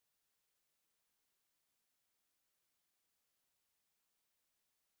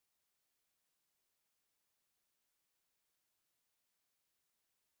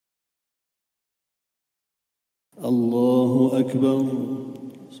الله أكبر.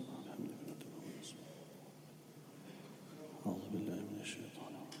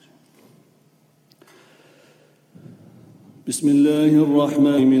 بسم الله الرحمن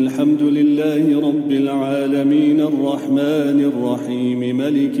الرحيم. الحمد لله رب العالمين الرحمن الرحيم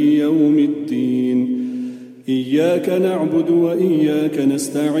ملك يوم الدين. إياك نعبد وإياك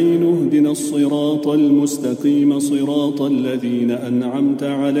نستعين. اهدنا الصراط المستقيم صراط الذين أنعمت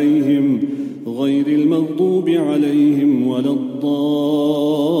عليهم غير المغضوب عليهم ولا الضالين.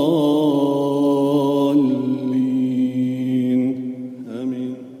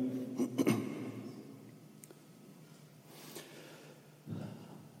 آمين.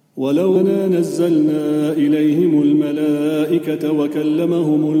 ولو نزلنا إليهم الملائكة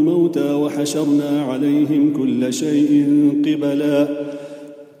وكلمهم الموتى وحشرنا عليهم كل شيء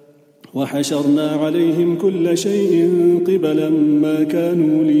قبلا ما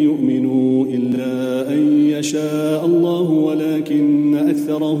كانوا ليؤمنوا إلا أن يشاء الله ولكن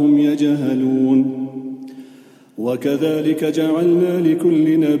أكثرهم يجهلون. وكذلك جعلنا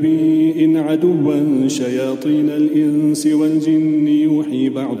لكل نبي عدوا شياطين الإنس والجن يوحي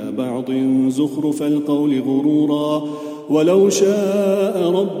بعض زخرف القول غرورا ولو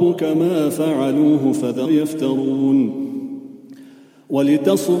شاء ربك ما فعلوه فذرهم يفترون.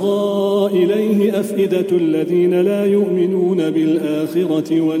 ولتصغى إليه أفئدة الذين لا يؤمنون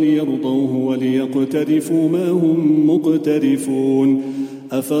بالآخرة وليرضوه وليقترفوا ما هم مقترفون.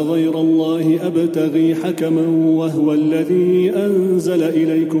 أفغير الله أبتغي حكما وهو الذي أنزل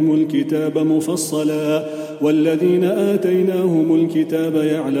إليكم الكتاب مفصلا والذين آتيناهم الكتاب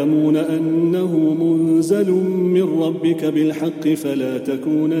يعلمون أنه منزل من ربك بالحق فلا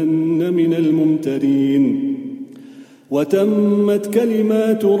تكونن من الممترين. وتمت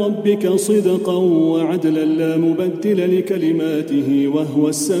كلمات ربك صدقا وعدلا لا مبدل لكلماته وهو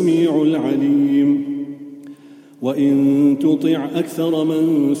السميع العليم. وإن تطع أكثر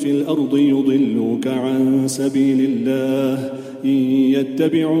من في الأرض يضلوك عن سبيل الله إن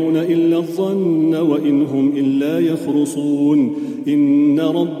يتبعون إلا الظن وإن هم إلا يخرصون. إن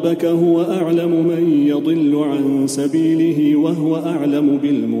ربك هو أعلم من يضل عن سبيله وهو أعلم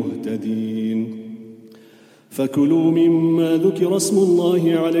بالمهتدين. فكلوا مما ذكر اسم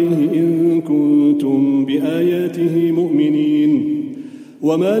الله عليه إن كنتم بآياته مؤمنين.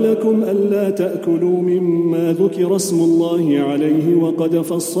 وما لكم ألا تأكلوا مما ذكر اسم الله عليه وقد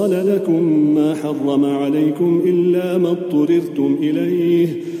فصل لكم ما حرم عليكم إلا ما اضطررتم إليه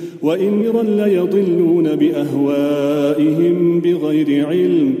وإن ليضلون بأهوائهم بغير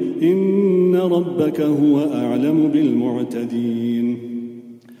علم. إن ربك هو أعلم بالمعتدين.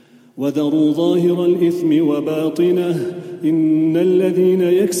 وذروا ظاهر الإثم وباطنه إن الذين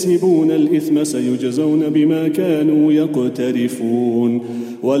يكسبون الإثم سيجزون بما كانوا يقترفون.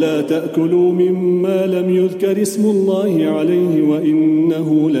 ولا تأكلوا مما لم يذكر اسم الله عليه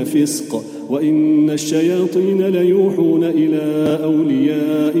وإنه لفسق وإن الشياطين ليوحون إلى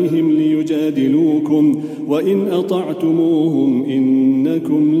أوليائهم ليجادلوكم وإن أطعتموهم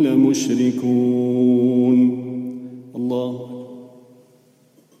إنكم لمشركون. الله.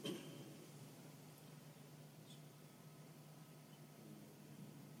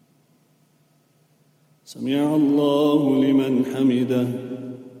 سمع الله لمن حمده.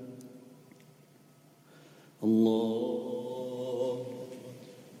 الله.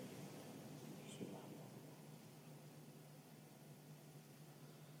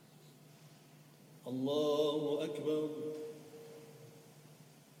 الله أكبر.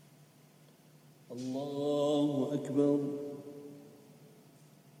 الله أكبر.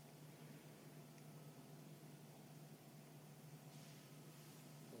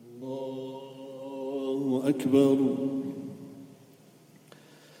 الله أكبر.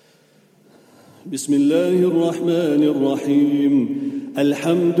 بسم الله الرحمن الرحيم.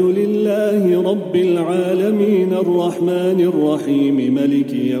 الحمد لله رب العالمين الرحمن الرحيم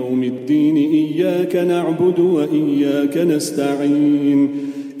ملك يوم الدين. إياك نعبد وإياك نستعين.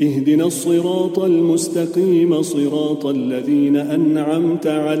 اهدنا الصراط المستقيم صراط الذين أنعمت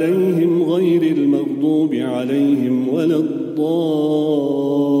عليهم غير المغضوب عليهم ولا الضالين.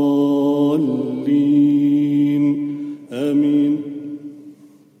 آمين.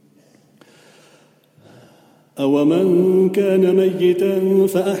 أومن كان ميتا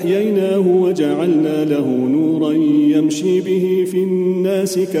فأحييناه وجعلنا له نورا يمشي به في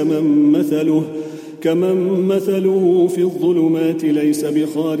الناس كمن مثله في الظلمات ليس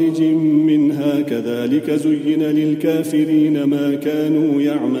بخارج منها كذلك زين للكافرين ما كانوا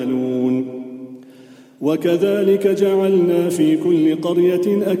يعملون. وكذلك جعلنا في كل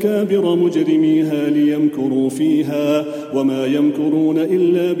قرية أكابر مجرميها ليمكروا فيها وما يمكرون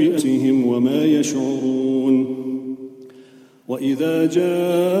إلا بأنفسهم وما يشعرون. وإذا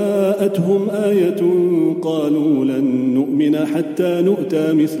جاءتهم آية قالوا لن نؤمن حتى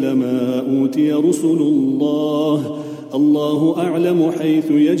نؤتى مثل ما أوتي رسل الله الله أعلم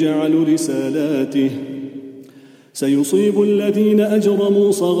حيث يجعل رسالاته سيصيب الذين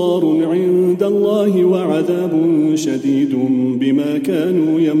أجرموا صغار عند الله وعذاب شديد بما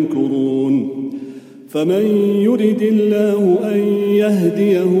كانوا يمكرون فمن يرد الله أن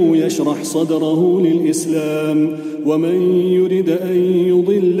يهديه يشرح صدره للإسلام ومن يرد أن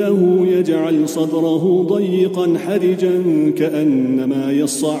يضله يجعل صدره ضيقا حرجا كأنما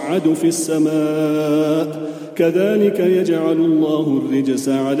يصعد في السماء كذلك يجعل الله الرجس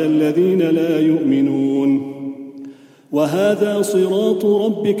على الذين لا يؤمنون وهذا صراط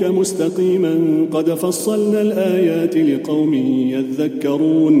ربك مستقيما قد فصلنا الآيات لقوم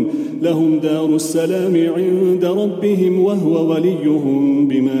يذكرون لهم دار السلام عند ربهم وهو وليهم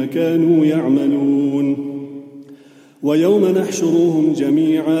بما كانوا يعملون ويوم نحشرهم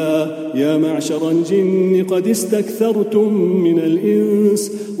جميعا يا معشر الجن قد استكثرتم من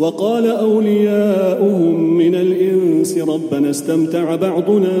الإنس وقال أولياؤهم من الإنس ربنا استمتع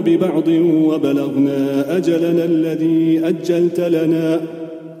بعضنا ببعض وبلغنا أجلنا الذي أجلت لنا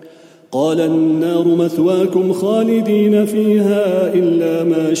قال النار مثواكم خالدين فيها إلا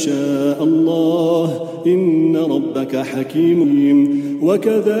ما شاء الله إن ربك حكيم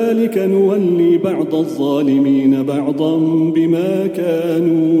وكذلك نولي بعض الظالمين بعضا بما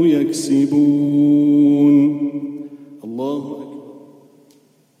كانوا يكسبون الله أكبر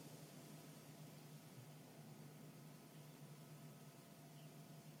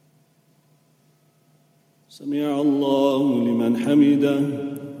سمع الله لمن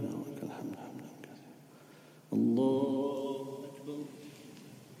حمده الله أكبر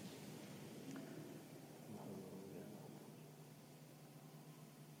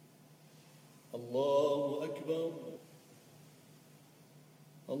الله أكبر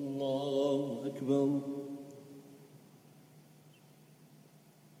الله أكبر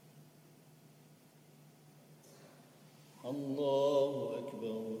الله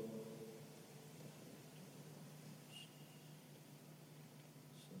أكبر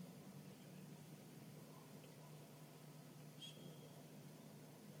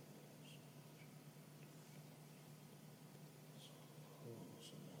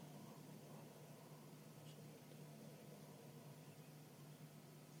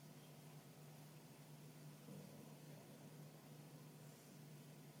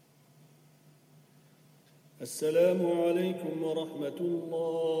السلام عليكم ورحمة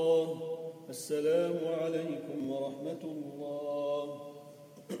الله السلام عليكم ورحمة الله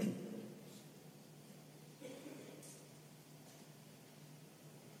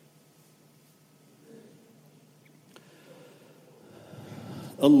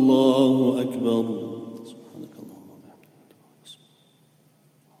الله أكبر سبحانك اللهم وبحمدك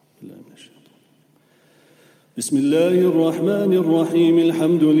بسم الله الرحمن الرحيم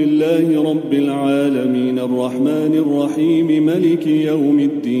الحمد لله رب العالمين الرحمن الرحيم ملك يوم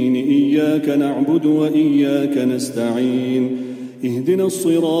الدين إياك نعبد وإياك نستعين اهدنا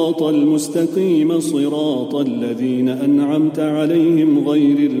الصراط المستقيم صراط الذين أنعمت عليهم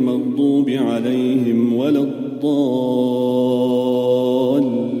غير المغضوب عليهم ولا الضالين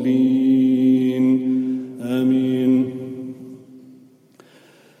آمين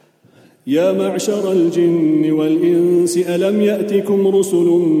يا معشر الجن والإنس ألم يأتكم رسل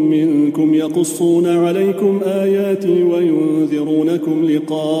منكم يقصون عليكم آياتي وينذرونكم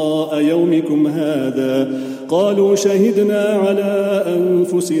لقاء يومكم هذا قالوا شهدنا على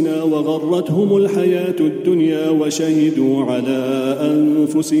أنفسنا وغرتهم الحياة الدنيا وشهدوا على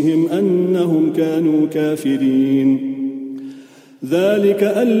أنفسهم أنهم كانوا كافرين ذلك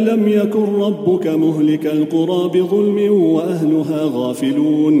أن لم يكن ربك مهلك القرى بظلم وأهلها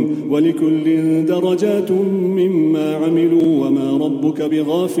غافلون ولكل درجات مما عملوا وما ربك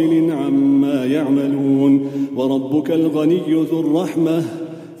بغافل عما يعملون وربك الغني ذو الرحمة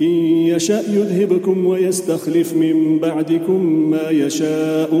إن يشأ يذهبكم ويستخلف من بعدكم ما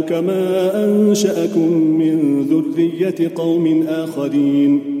يشاء كما أنشأكم من ذرية قوم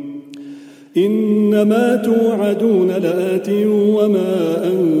آخرين إنما توعدون لآت وما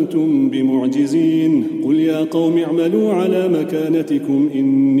أنتم بمعجزين قل يا قوم اعملوا على مكانتكم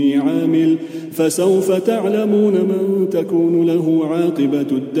إني عامل فسوف تعلمون من تكون له عاقبة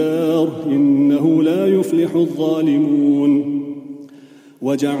الدار إنه لا يفلح الظالمون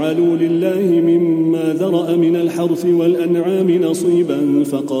وجعلوا لله مما ذرأ من الحرث والأنعام نصيبا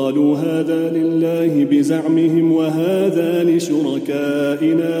فقالوا هذا لله بزعمهم وهذا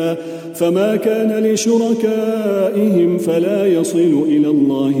لشركائنا فما كان لشركائهم فلا يصل إلى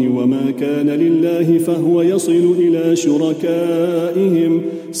الله وما كان لله فهو يصل إلى شركائهم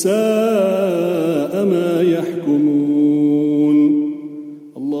ساء ما يحكمون.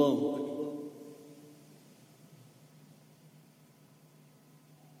 الله أكبر.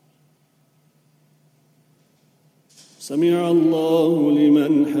 سمع الله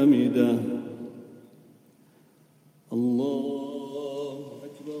لمن حمده. الله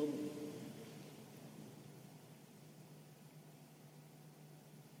أكبر.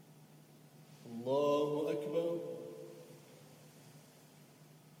 الله أكبر.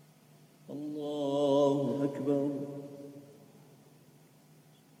 الله أكبر.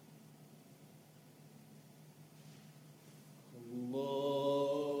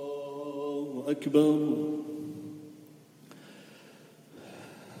 الله أكبر.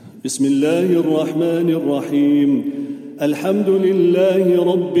 بسم الله الرحمن الرحيم. الحمد لله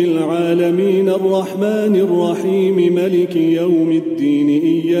رب العالمين الرحمن الرحيم ملك يوم الدين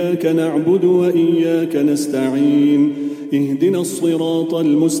إياك نعبد وإياك نستعين اهدنا الصراط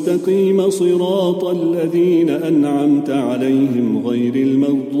المستقيم صراط الذين أنعمت عليهم غير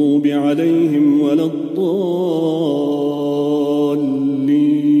المغضوب عليهم ولا الضالين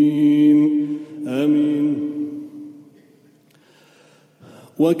آمين.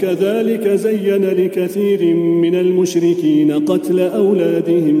 وكذلك زين لكثير من المشركين قتل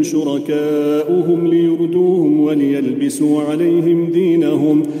أولادهم شركاؤهم ليردوهم وليلبسوا عليهم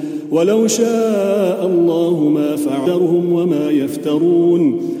دينهم ولو شاء الله ما فعلهم وما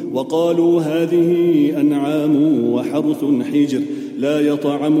يفترون. وقالوا هذه أنعام وحرث حجر لا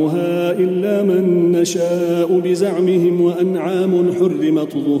يطعمها إلا من نشاء بزعمهم وأنعام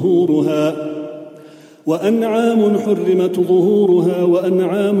حرمت ظهورها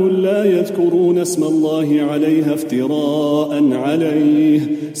وأنعام لا يذكرون اسم الله عليها افتراء عليه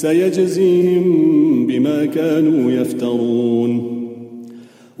سيجزيهم بما كانوا يفترون.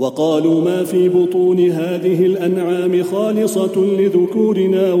 وقالوا ما في بطون هذه الأنعام خالصة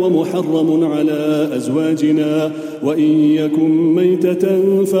لذكورنا ومحرم على أزواجنا وإن يكن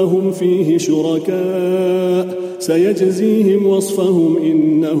ميتة فهم فيه شركاء سيجزيهم وصفهم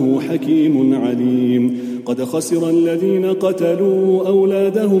إنه حكيم عليم. قد خسر الذين قتلوا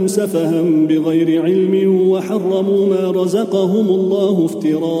أولادهم سفها بغير علم وحرموا ما رزقهم الله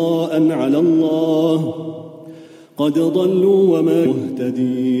افتراء على الله قد ضلوا وما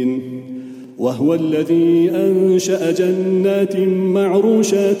مهتدين. وهو الذي أنشأ جنات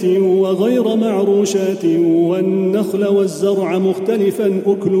معروشات وغير معروشات والنخل والزرع مختلفا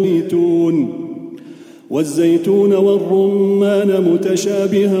أكله والزيتون والرمان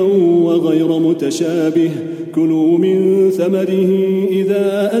متشابها وغير متشابه كلوا من ثمره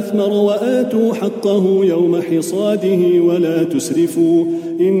إذا أثمر وآتوا حقه يوم حصاده ولا تسرفوا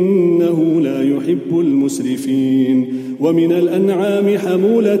إنه لا يحب المسرفين. ومن الأنعام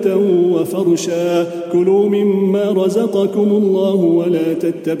حمولة وفرشا كلوا مما رزقكم الله ولا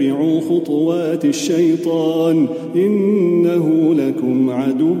تتبعوا خطوات الشيطان إنه لكم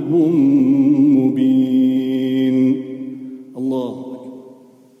عدو مبين. الله أكبر.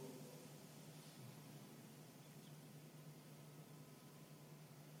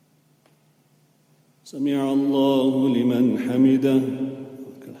 سمع الله لمن حمده.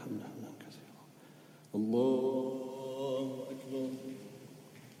 لك الحمد حمدا كثيرا. الله أكبر.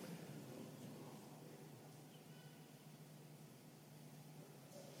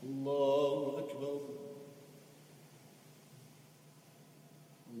 الله أكبر.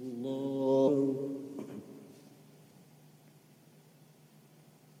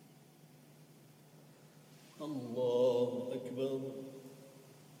 الله أكبر.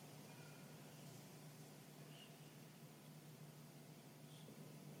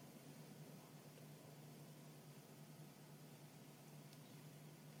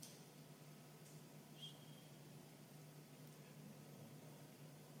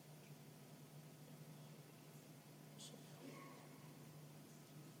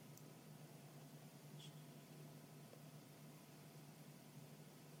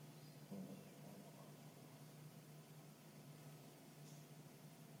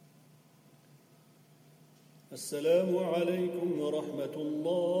 السلام عليكم ورحمة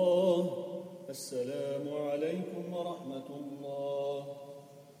الله. السلام عليكم ورحمة الله.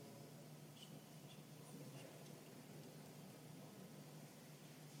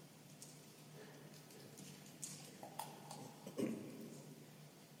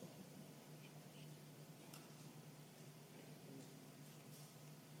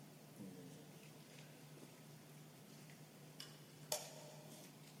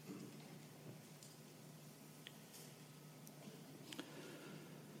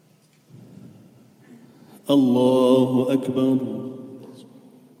 الله أكبر.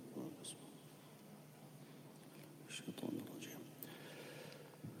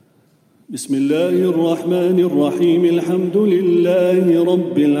 بسم الله الرحمن الرحيم. الحمد لله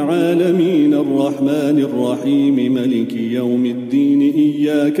رب العالمين الرحمن الرحيم ملك يوم الدين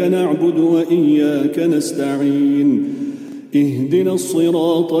إياك نعبد وإياك نستعين اهدنا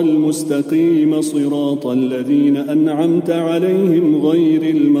الصراط المستقيم صراط الذين أنعمت عليهم غير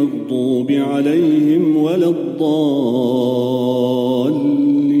المغضوب عليهم ولا الضالين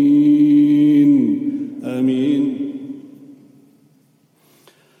آمين.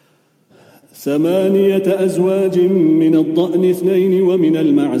 8 أزواج من الضأن 2 ومن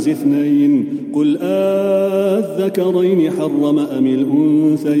المعز 2 قل أذكرين حرم أم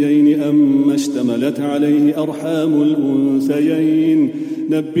الأنثيين أما اشتملت عليه أرحام الأنثيين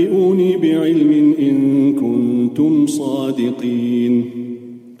نبئوني بعلم إن كنتم صادقين.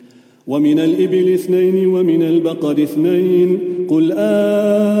 ومن الإبل 2 ومن البقر 2 قل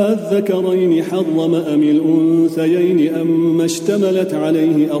أذكرين حرم أم الأنثيين أما اشتملت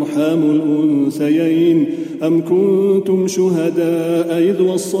عليه أرحام الأنثيين أم كنتم شهداء إذ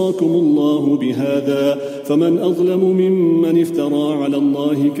وصاكم الله بهذا فمن أظلم ممن افترى على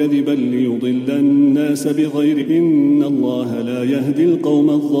الله كذبا ليضل الناس بغير إن الله لا يهدي القوم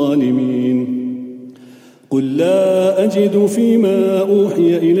الظالمين. قل لا أجد فيما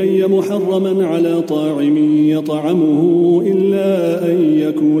أوحي إلي محرما على طاعم يطعمه إلا أن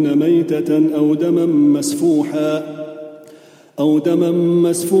يكون ميتة أو دما مسفوحا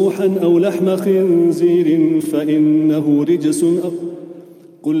أو لحم خنزير فإنه رجس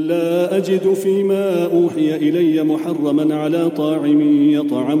قل لا أجد فيما أوحي إلي محرما على طاعم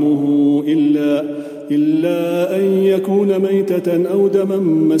يطعمه إلا أن يكون ميتة أو دما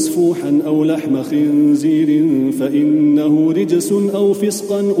مسفوحا أو لحم خنزير فإنه رجس أو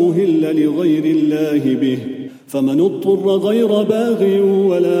فسقا أهل لغير الله به فمن اضطر غير باغ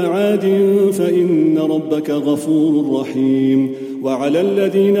ولا عاد فإن ربك غفور رحيم. وعلى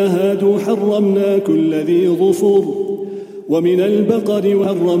الذين هادوا حرمنا كل ذي ظفر ومن البقر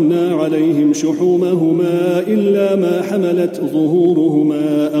حرمنا عليهم شحومهما إلا ما حملت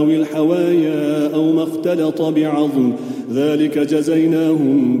ظهورهما أو الحوايا أو ما اختلط بعظم ذلك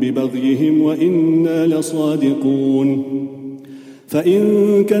جزيناهم ببغيهم وإنا لصادقون.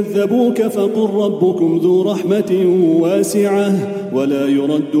 فإن كذبوك فقل ربكم ذو رحمة واسعة ولا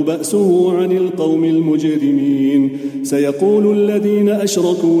يرد بأسه عن القوم المجرمين. سيقول الذين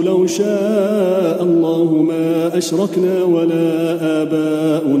أشركوا لو شاء الله ما أشركنا ولا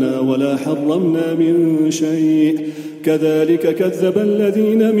آباؤنا ولا حرمنا من شيء كذلك كذب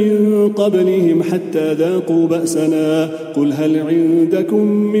الذين من قبلهم حتى ذاقوا بأسنا قل هل عندكم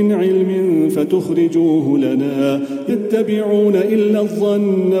من علم فتخرجوه لنا يتبعون إلا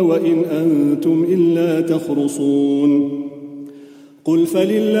الظن وإن أنتم إلا تخرصون. قل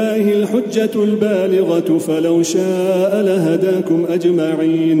فلله الحجة البالغة فلو شاء لهداكم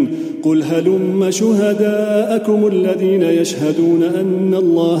أجمعين. قل هلم شهداءكم الذين يشهدون أن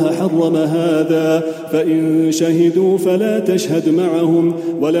الله حرم هذا فإن شهدوا فلا تشهد معهم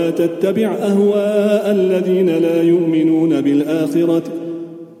ولا تتبع أهواء الذين لا يؤمنون بالآخرة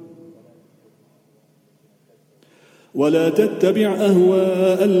ولا تتبع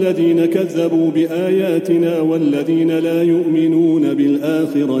أهواء الذين كذبوا بآياتنا والذين لا يؤمنون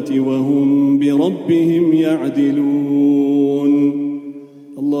بالآخرة وهم بربهم يعدلون.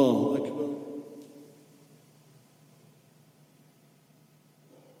 الله أكبر.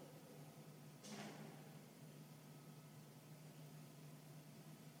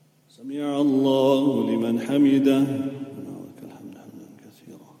 سمع الله لمن حمده ولك الحمد حمدا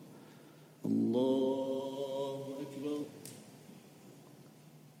كثيرا. الله أكبر.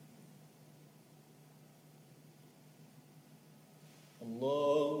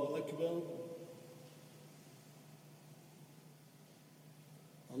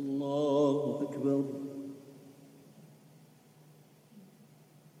 الله أكبر.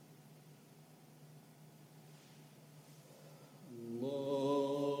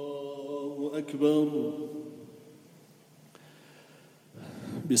 الله أكبر.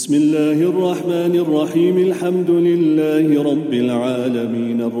 بسم الله الرحمن الرحيم. الحمد لله رب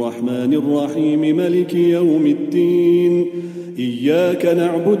العالمين الرحمن الرحيم ملك يوم الدين إياك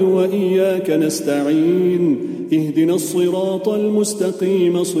نعبد وإياك نستعين اهدنا الصراط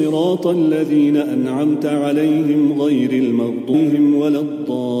المستقيم صراط الذين أنعمت عليهم غير المغضوب ولا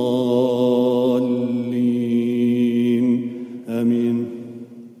الضالين آمين.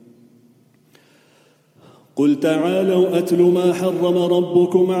 قل تعالوا أتل ما حرم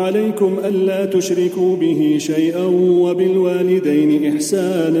ربكم عليكم ألا تشركوا به شيئا وبالوالدين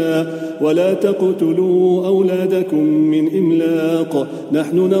إحسانا ولا تقتلوا أولادكم من إملاق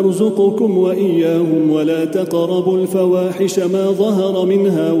نحن نرزقكم وإياهم ولا تقربوا الفواحش ما ظهر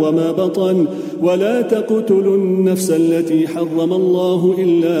منها وما بطن ولا تقتلوا النفس التي حرم الله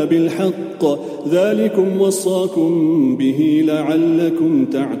إلا بالحق ذلكم وصاكم به لعلكم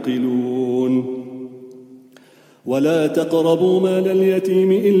تعقلون ولا تقربوا مال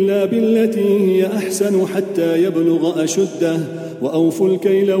اليتيم إلا بالتي هي أحسن حتى يبلغ أشده وأوفوا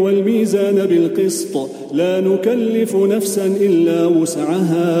الكيل والميزان بالقسط لا نكلف نفسا إلا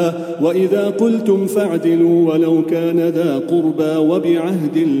وسعها وإذا قلتم فاعدلوا ولو كان ذا قربى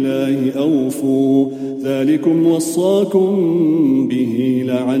وبعهد الله أوفوا ذلكم وصاكم به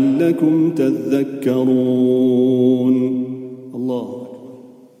لعلكم تذكرون. الله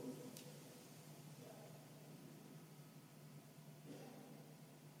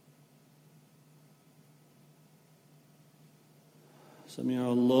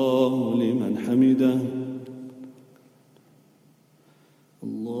سمع الله لمن حمده.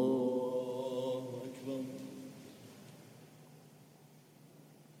 الله أكبر.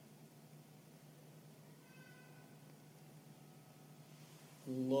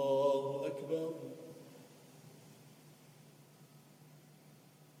 الله أكبر.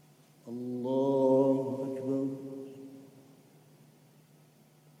 الله أكبر.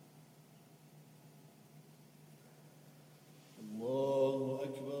 الله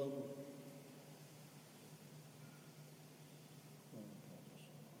أكبر.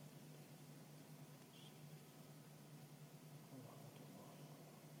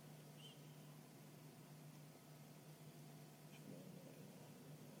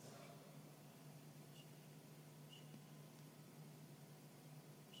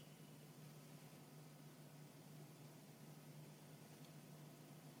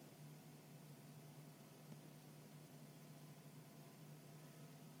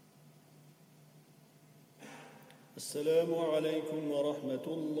 السلام عليكم ورحمة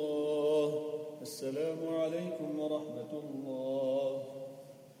الله. السلام عليكم ورحمة الله.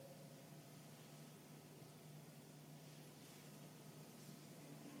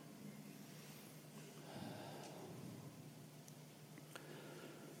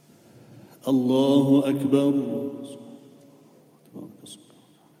 الله أكبر.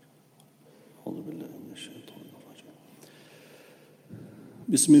 أعوذ بالله من الشيطان الرجيم.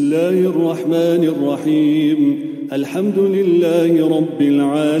 بسم الله الرحمن الرحيم. الحمد لله رب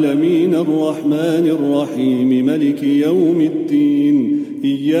العالمين الرحمن الرحيم ملك يوم الدين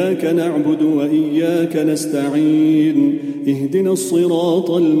إياك نعبد وإياك نستعين اهدنا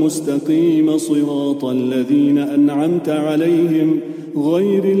الصراط المستقيم صراط الذين أنعمت عليهم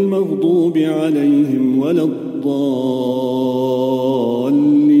غير المغضوب عليهم ولا الضالين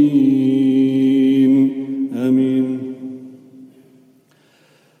آمين.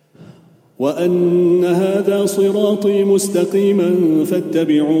 وأن هذا صراطي مستقيما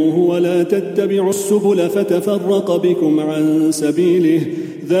فاتبعوه ولا تتبعوا السبل فتفرق بكم عن سبيله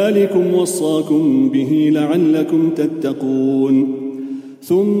ذلكم وصاكم به لعلكم تتقون.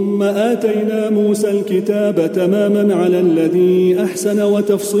 ثم آتينا موسى الكتاب تماما على الذي أحسن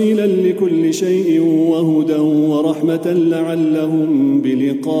وتفصيلا لكل شيء وهدى ورحمة لعلهم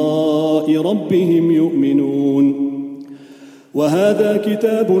بلقاء ربهم يؤمنون. وهذا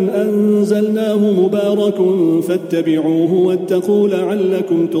كتاب أنزلناه مبارك فاتبعوه واتقوا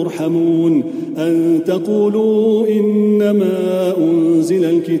لعلكم ترحمون. أن تقولوا إنما أنزل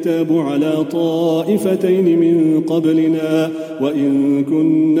الكتاب على طائفتين من قبلنا وإن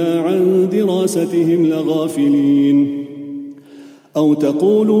كنا عن دراستهم لغافلين. أو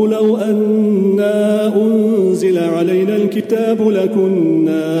تقولوا لو أنا أنزل علينا الكتاب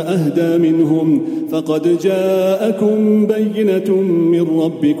لكنا أهدى منهم فقد جاءكم بينة من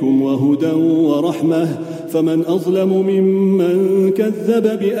ربكم وهدى ورحمة فمن أظلم ممن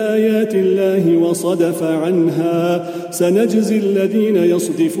كذب بآيات الله وصدف عنها سنجزي الذين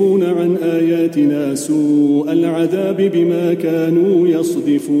يصدفون عن آياتنا سوء العذاب بما كانوا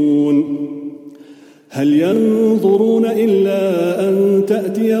يصدفون. هل ينظرون إلا أن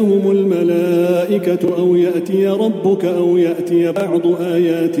تأتيهم الملائكة أو يأتي ربك أو يأتي بعض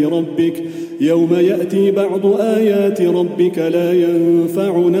آيات ربك يوم يأتي بعض آيات ربك لا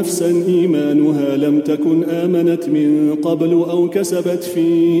ينفع نفسا إيمانها لم تكن آمنت من قبل أو كسبت في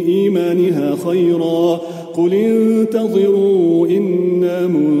إيمانها خيرا قل انتظروا إنا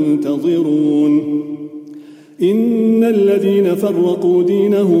منتظرون. إن الذين فرقوا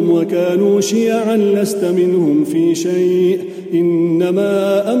دينهم وكانوا شيعا لست منهم في شيء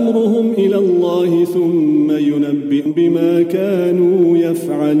إنما أمرهم إلى الله ثم ينبئ بما كانوا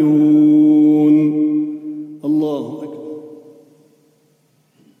يفعلون. الله أكبر.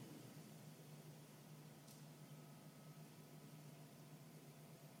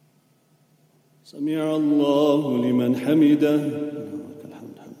 سمع الله لمن حمده.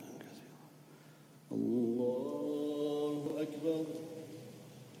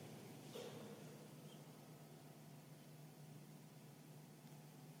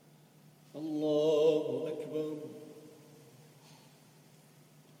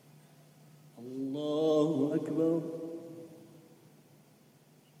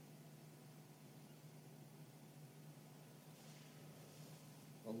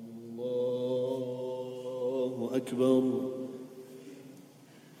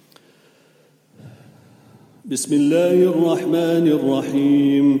 بسم الله الرحمن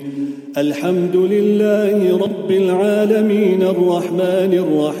الرحيم. الحمد لله رب العالمين الرحمن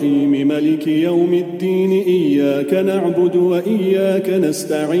الرحيم ملك يوم الدين إياك نعبد وإياك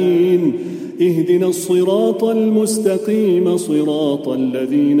نستعين اهدنا الصراط المستقيم صراط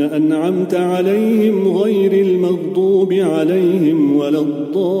الذين أنعمت عليهم غير المغضوب عليهم ولا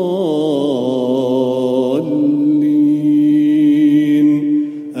الضالين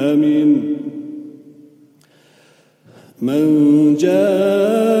آمين. من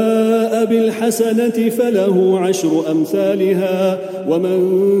جاء بالحسنة فله 10 أمثالها ومن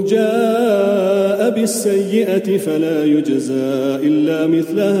جاء بالسيئة فلا يجزى إلا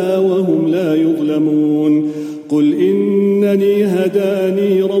مثلها وهم لا يظلمون. قل إنني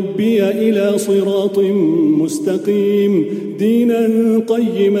هداني ربي إلى صراط مستقيم دينا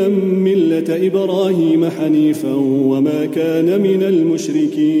قيما ملة إبراهيم حنيفا وما كان من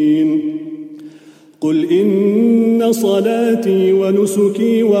المشركين. قل إن صلاتي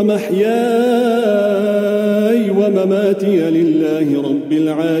ونسكي ومحياي ومماتي لله رب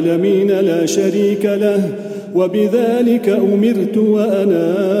العالمين لا شريك له وبذلك أمرت وأنا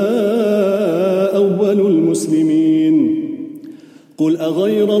أول المسلمين. قل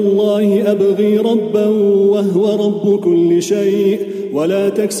أغير الله أبغي ربا وهو رب كل شيء ولا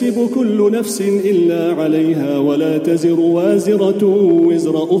تكسب كل نفس إلا عليها ولا تزر وازرة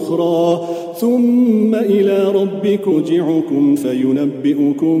وزر أخرى ثم إلى ربكم مرجعكم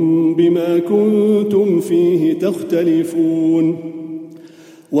فينبئكم بما كنتم فيه تختلفون.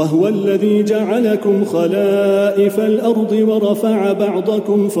 وهو الذي جعلكم خلائف الأرض ورفع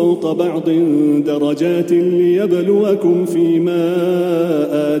بعضكم فوق بعض درجات ليبلوكم فيما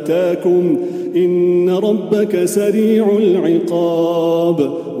آتاكم إن ربك سريع العقاب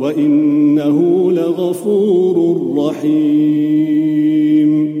وإنه لغفور رحيم.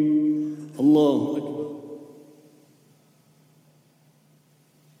 الله أكبر.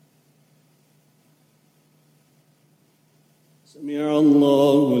 سمع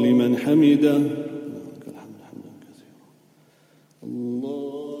الله لمن حمده. الحمد حمدا كثيرا.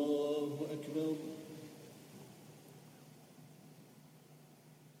 الله أكبر.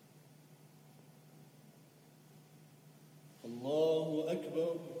 الله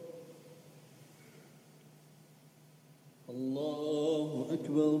أكبر. الله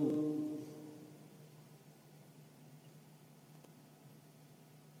أكبر.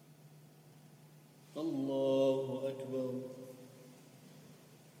 الله أكبر.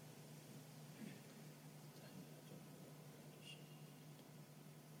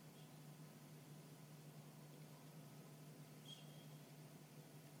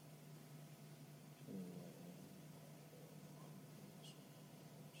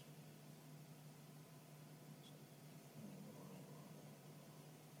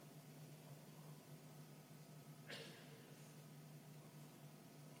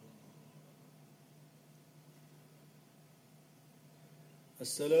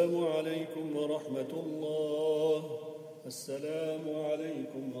 السلام عليكم ورحمة الله. السلام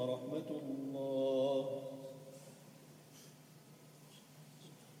عليكم ورحمة الله.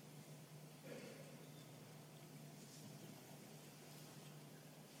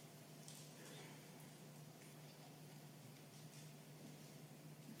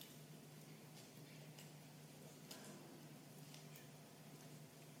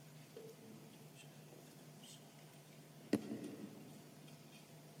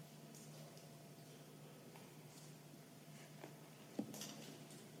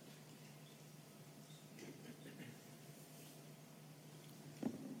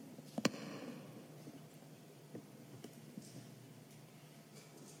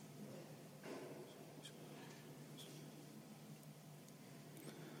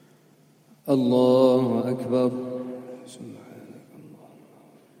 الله أكبر.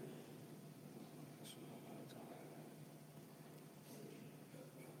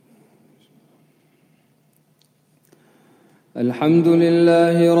 الحمد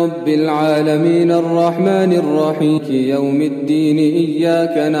لله رب العالمين الرحمن الرحيم يوم الدين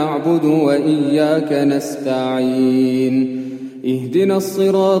إياك نعبد وإياك نستعين اهدنا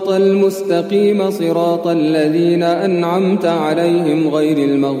الصراط المستقيم صراط الذين أنعمت عليهم غير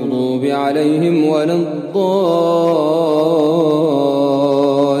المغضوب عليهم ولا الضالين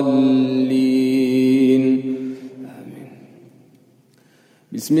آمين.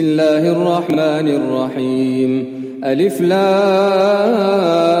 بسم الله الرحمن الرحيم ألف لام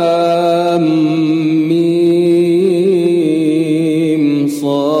ميم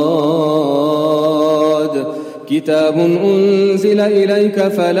صاد كتاب أنزل إليك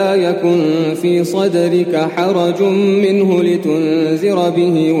فلا يكن في صدرك حرج منه لتنذر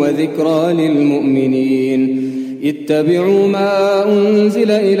به وذكرى للمؤمنين اتبعوا ما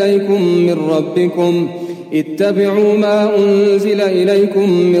أنزل إليكم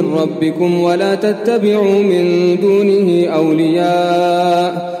من ربكم ولا تتبعوا من دونه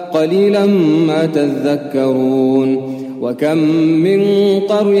أولياء قليلا ما تذكرون وكم من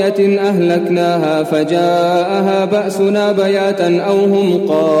قرية أهلكناها فجاءها بأسنا بياتا أو هم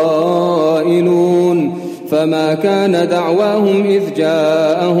قائلون فما كان دعواهم إذ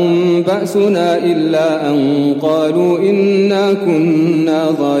جاءهم بأسنا إلا أن قالوا إنا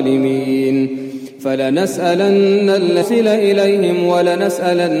كنا ظالمين فلنسألن الذين إليهم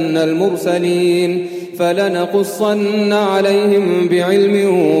ولنسألن المرسلين فلنقصن عليهم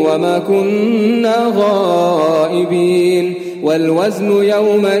بعلم وما كنا غائبين والوزن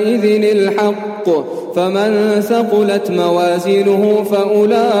يومئذ الحق فمن ثقلت موازينه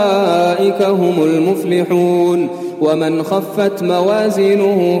فأولئك هم المفلحون ومن خفت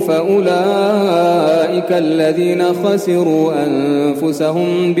موازينه فأولئك الذين خسروا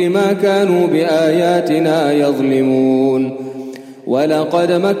أنفسهم بما كانوا بآياتنا يظلمون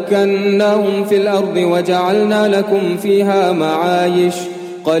ولقد مكناهم في الأرض وجعلنا لكم فيها معايش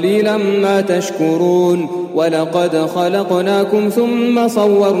قليلا ما تشكرون ولقد خلقناكم ثم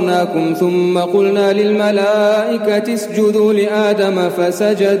صورناكم ثم قلنا للملائكة اسجدوا لآدم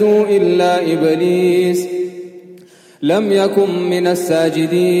فسجدوا إلا إبليس لم يكن من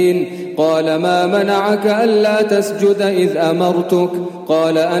الساجدين قال ما منعك ألا تسجد إذ أمرتك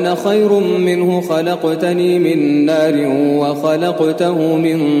قال أنا خير منه خلقتني من نار وخلقته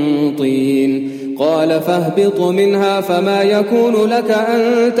من طين قال فاهبط منها فما يكون لك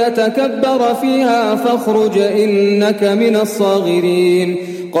أن تتكبر فيها فاخرج إنك من الصاغرين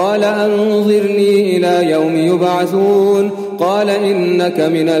قال أنظرني إلى يوم يبعثون قال إنك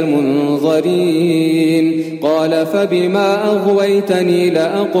من المنظرين قال فبما أغويتني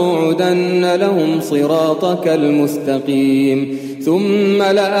لأقعدن لهم صراطك المستقيم ثم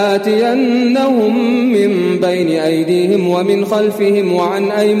لآتينهم من بين أيديهم ومن خلفهم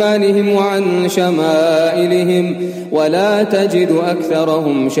وعن أيمانهم وعن شمائلهم ولا تجد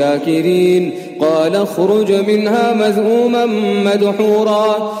أكثرهم شاكرين قال اخرج منها مذءوما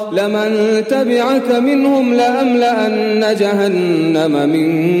مدحورا لمن تبعك منهم لأملأن جهنم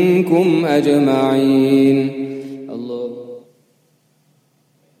منكم أجمعين. الله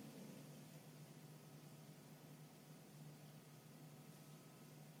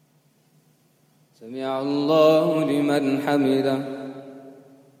سمع الله لمن حمده.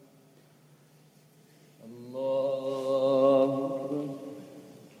 الله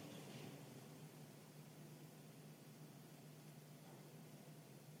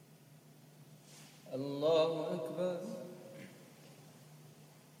أكبر.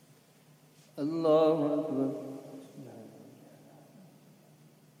 الله أكبر.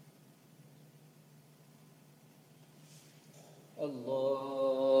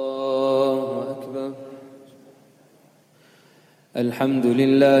 الحمد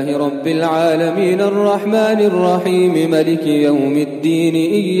لله رب العالمين الرحمن الرحيم ملك يوم الدين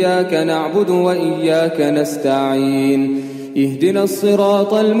إياك نعبد وإياك نستعين اهدنا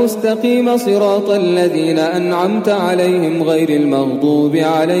الصراط المستقيم صراط الذين أنعمت عليهم غير المغضوب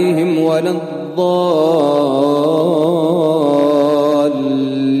عليهم ولا الضالين.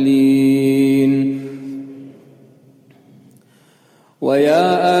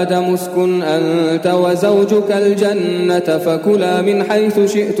 ويا آدم اسكن أنت وزوجك الجنة فكلا من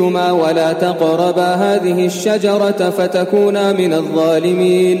حيث شئتما ولا تقربا هذه الشجرة فتكونا من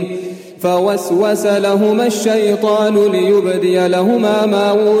الظالمين فوسوس لهما الشيطان ليبدي لهما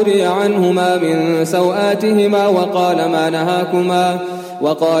ما وري عنهما من سوآتهما وقال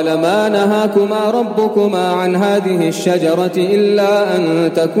وقال ما نهاكما ربكما عن هذه الشجرة إلا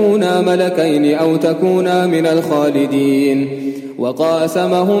أن تكونا ملكين أو تكونا من الخالدين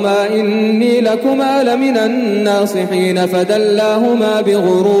وقاسمهما إني لكما لمن الناصحين فدلاهما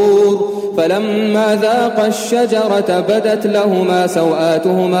بغرور فلما ذاقا الشجرة بدت لهما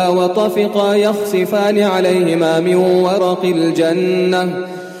سوآتهما وطفقا يخصفان عليهما من ورق الجنة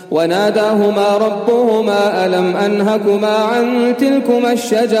وناداهما ربهما ألم أنهكما عن تلكما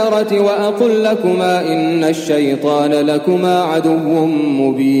الشجرة وأقل لكما إن الشيطان لكما عدو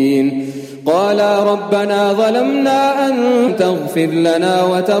مبين قالا ربنا ظلمنا أن تغفر لنا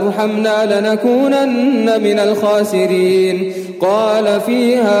وترحمنا لنكونن من الخاسرين قال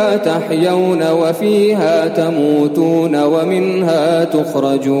فيها تحيون وفيها تموتون ومنها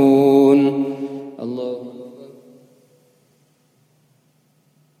تخرجون. الله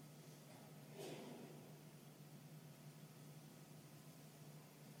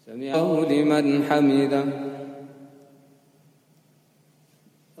سمعه لمن حمده.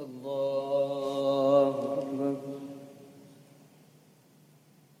 الله أكبر.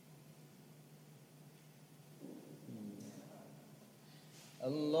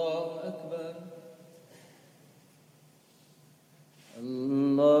 الله أكبر.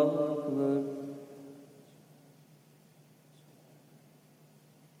 الله أكبر.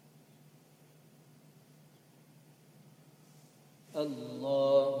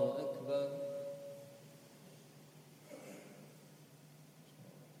 الله أكبر.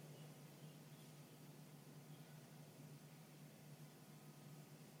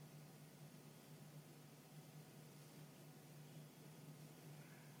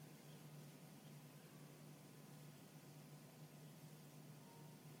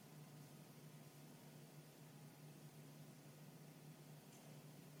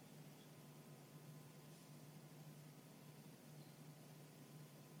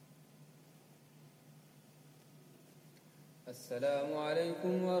 السلام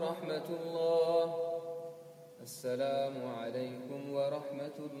عليكم ورحمة الله. السلام عليكم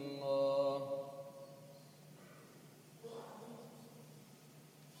ورحمة الله.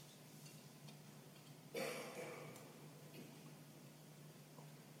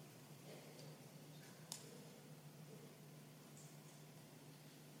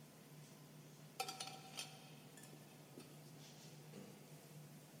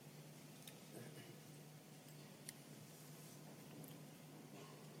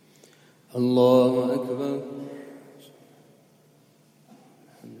 الله أكبر.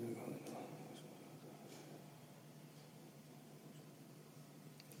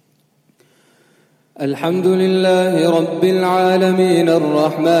 الحمد لله رب العالمين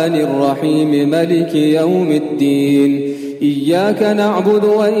الرحمن الرحيم ملك يوم الدين إياك نعبد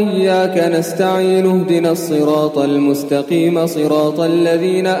وإياك نستعين اهدنا الصراط المستقيم صراط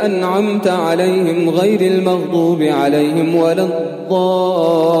الذين أنعمت عليهم غير المغضوب عليهم ولا الضالين.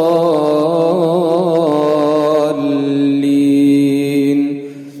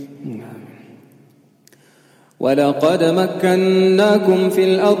 ولقد مكناكم في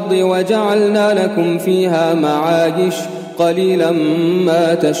الأرض وجعلنا لكم فيها معايش قليلا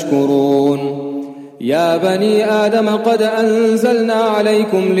ما تشكرون. يا بني آدم قد أنزلنا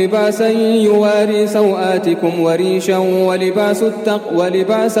عليكم لباسا يواري سوآتكم وريشا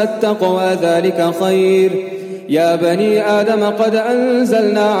ولباس التقوى ذلك خير. يا بني آدم قد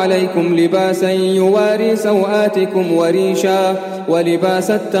أنزلنا عليكم لباسا يواري سوآتكم وريشا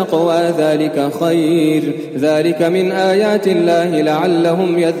ولباس التقوى ذلك خير ذلك من آيات الله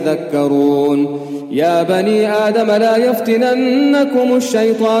لعلهم يذكرون. يا بني آدم لا يفتننكم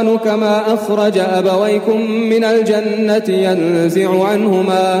الشيطان كما أخرج أبويكم من الجنة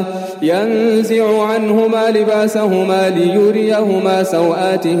ينزع عنهما لباسهما ليريهما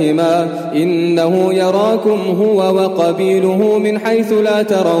سوآتهما إنه يراكم هو وقبيله من حيث لا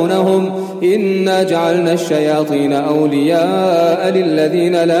ترونهم إنا جعلنا الشياطين أولياء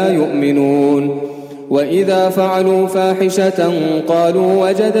للذين لا يؤمنون. وإذا فعلوا فاحشة قالوا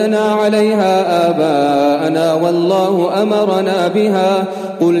وجدنا عليها آباءنا والله أمرنا بها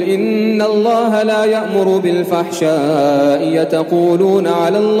قل إن الله لا يأمر بالفحشاء يتقولون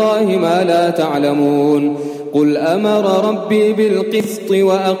على الله ما لا تعلمون. قل أمر ربي بالقسط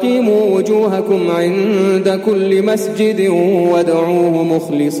وأقيموا وجوهكم عند كل مسجد وادعوه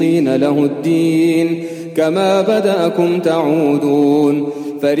مخلصين له الدين كما بدأكم تعودون.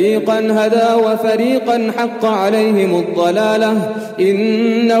 فريقا هدى وفريقا حق عليهم الضلالة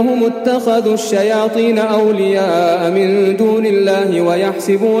إنهم اتخذوا الشياطين أولياء من دون الله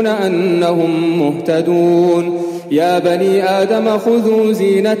ويحسبون أنهم مهتدون يا بني آدم خذوا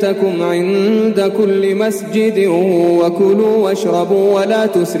زينتكم عند كل مسجد وكلوا واشربوا ولا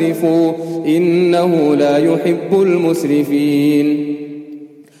تسرفوا إنه لا يحب المسرفين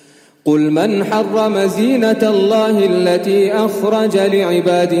قل من حرم زينة الله التي أخرج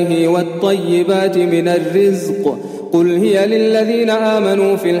لعباده والطيبات من الرزق قل هي للذين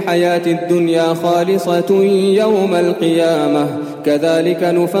آمنوا في الحياة الدنيا خالصة يوم القيامة كذلك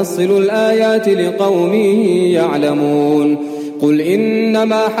نفصل الآيات لقوم يعلمون قل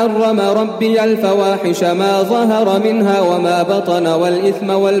إنما حرم ربي الفواحش ما ظهر منها وما بطن والإثم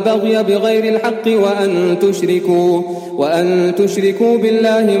والبغي بغير الحق وأن تشركوا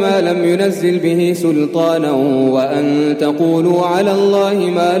بالله ما لم ينزل به سلطانا وأن تقولوا على الله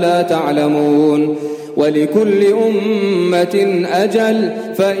ما لا تعلمون ولكل أمة أجل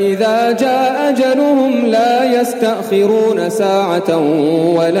فإذا جاء أجلهم لا يستأخرون ساعة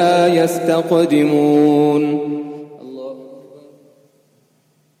ولا يستقدمون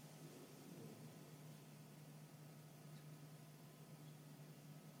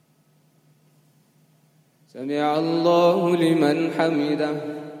سمع الله لمن حمده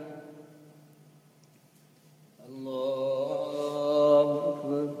الله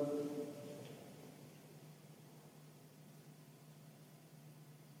أكبر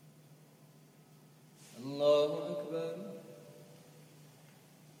الله أكبر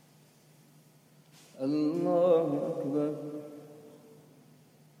الله أكبر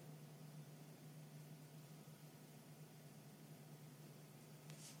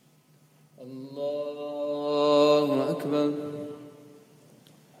الله أكبر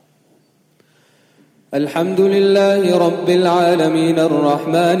الحمد لله رب العالمين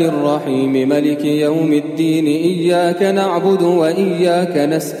الرحمن الرحيم ملك يوم الدين إياك نعبد وإياك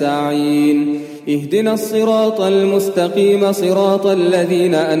نستعين اهدنا الصراط المستقيم صراط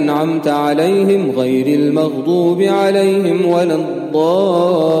الذين أنعمت عليهم غير المغضوب عليهم ولا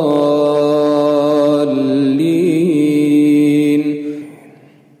الضالين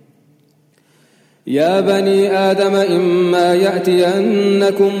يا بني آدم إما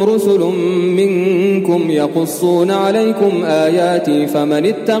يأتينكم رسل منكم يقصون عليكم آياتي فمن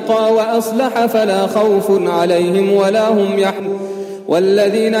اتقى وأصلح فلا خوف عليهم ولا هم يحزنون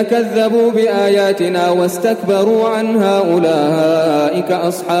والذين كذبوا بآياتنا واستكبروا عنها أولئك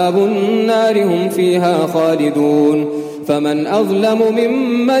أصحاب النار هم فيها خالدون فمن أظلم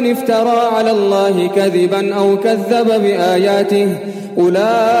ممن افترى على الله كذبا أو كذب بآياته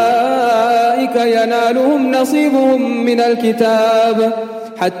أولئك ينالهم نصيبهم من الكتاب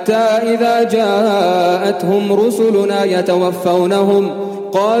حتى إذا جاءتهم رسلنا يتوفونهم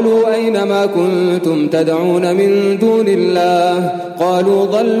قالوا أين ما كنتم تدعون من دون الله قالوا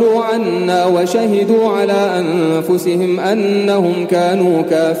ضلوا عنا وشهدوا على أنفسهم أنهم كانوا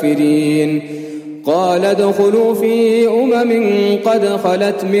كافرين قال ادخلوا في قد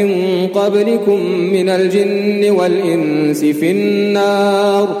خلت من قبلكم من الجن والإنس في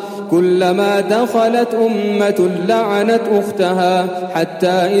النار كلما دخلت أمة لعنت أختها حتى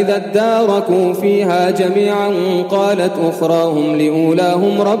إذا اداركوا فيها جميعا قالت أخراهم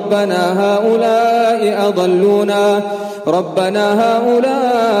لأولاهم ربنا هؤلاء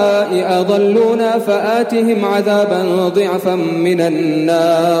أضلونا فآتهم عذابا ضعفا من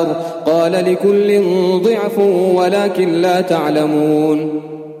النار قال لكل ضعف ولكن لا تعلمون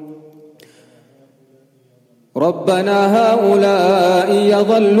ربنا هؤلاء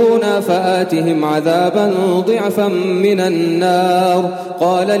يضلون فآتهم عذابا ضعفا من النار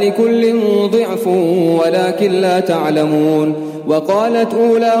قال لكل ضعف ولكن لا تعلمون وقالت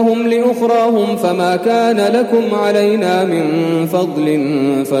أولاهم لأخراهم فما كان لكم علينا من فضل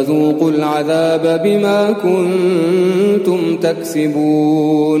فذوقوا العذاب بما كنتم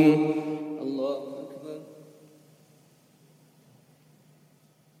تكسبون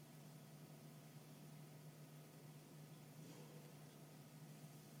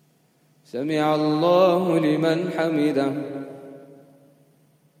سمع الله لمن حمده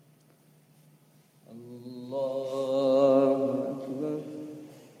الله أكبر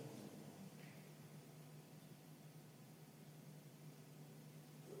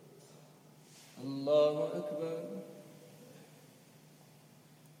الله أكبر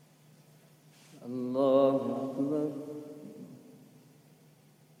الله أكبر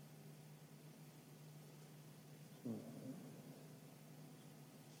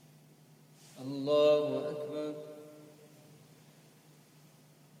الله أكبر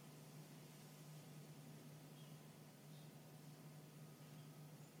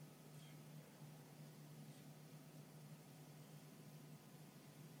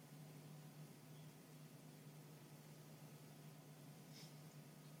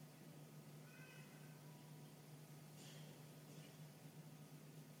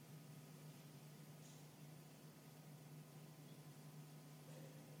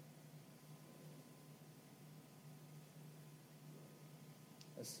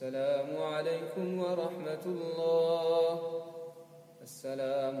السلام عليكم ورحمة الله.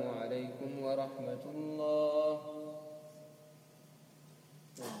 السلام عليكم ورحمة الله.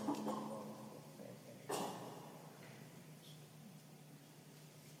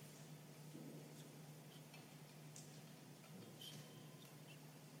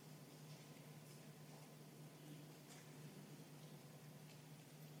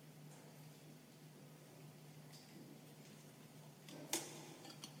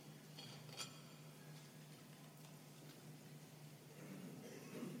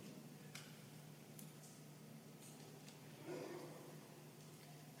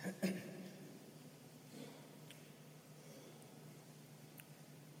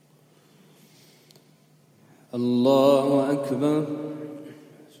 الله أكبر.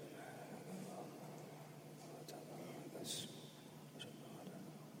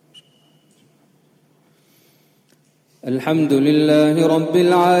 الحمد لله رب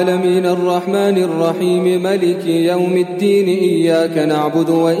العالمين الرحمن الرحيم ملك يوم الدين إياك نعبد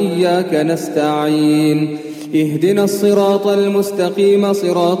وإياك نستعين اهدنا الصراط المستقيم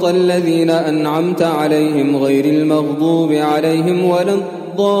صراط الذين أنعمت عليهم غير المغضوب عليهم ولا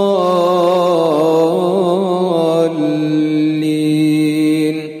الضالين.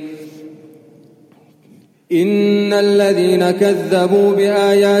 إن الذين كذبوا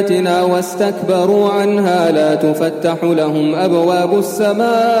بآياتنا واستكبروا عنها لا تفتح لهم أبواب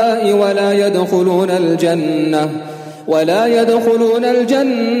السماء ولا يدخلون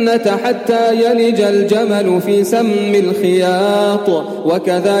الجنة حتى يلج الجمل في سم الخياط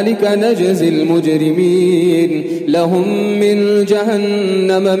وكذلك نجزي المجرمين. لهم من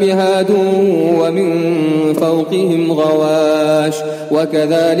جهنم مهاد ومن فوقهم غواش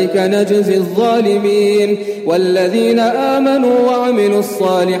وكذلك نجزي الظالمين. والذين آمنوا وعملوا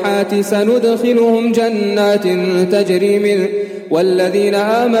الصالحات سندخلهم جنات تجري من والذين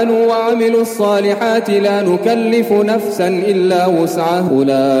آمنوا وعملوا الصالحات لا نكلف نفسا إلا وسعها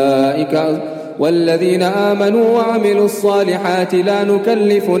والذين آمنوا وعملوا الصالحات لا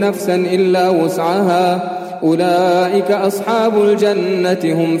نكلف نفسا إلا وسعها أولئك أصحاب الجنة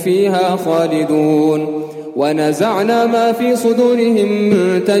هم فيها خالدون. ونزعنا ما في صدورهم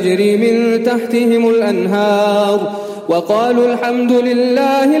تجري من تحتهم الأنهار وقالوا الحمد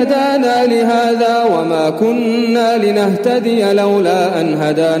لله هدانا لهذا وما كنا لنهتدي لولا أن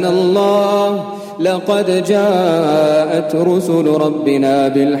هدانا الله لقد جاءت رسل ربنا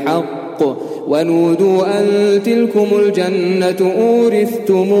بالحق ونودوا أن تلكم الجنة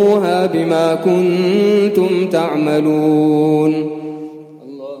أورثتموها بما كنتم تعملون.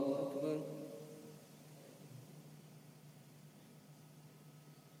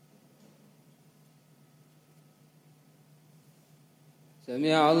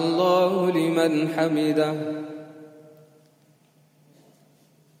 سمع الله لمن حمده.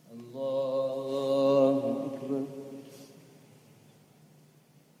 الله أكبر.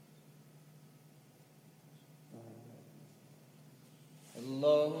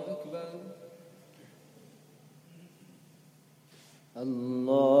 الله أكبر.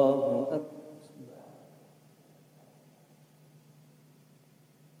 الله أكبر.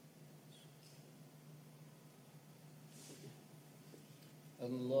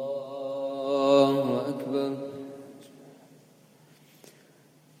 الله أكبر.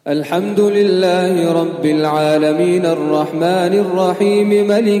 الحمد لله رب العالمين الرحمن الرحيم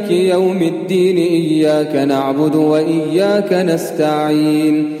ملك يوم الدين إياك نعبد وإياك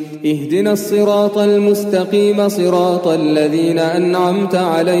نستعين اهدنا الصراط المستقيم صراط الذين أنعمت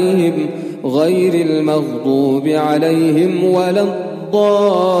عليهم غير المغضوب عليهم ولا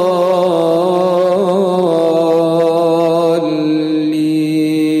الضالين.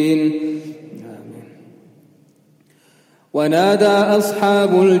 ونادى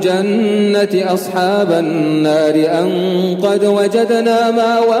أصحاب الجنة أصحاب النار أن قد وجدنا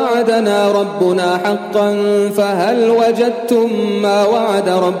ما وعدنا ربنا حقا فهل وجدتم ما وعد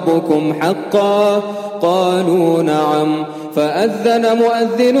ربكم حقا قالوا نعم فأذن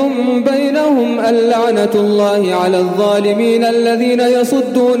مؤذن بينهم اللعنة الله على الظالمين الذين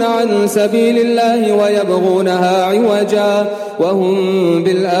يصدون عن سبيل الله ويبغونها عوجا وهم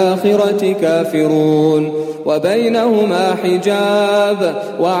بالآخرة كافرون. وبينهما حجاب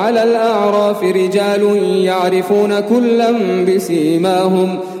وعلى الأعراف رجال يعرفون كلا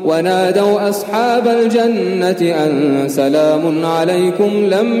بسيماهم ونادوا أصحاب الجنة أن سلام عليكم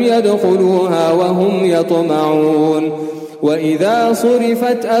لم يدخلوها وهم يطمعون. وإذا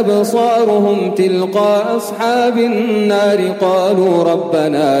صرفت أبصارهم تلقاء أصحاب النار قالوا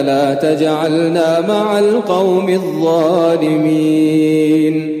ربنا لا تجعلنا مع القوم الظالمين.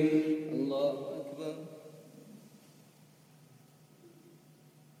 الله أكبر.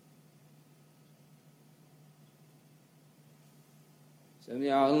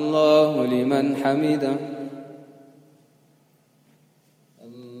 سمع الله لمن حمده.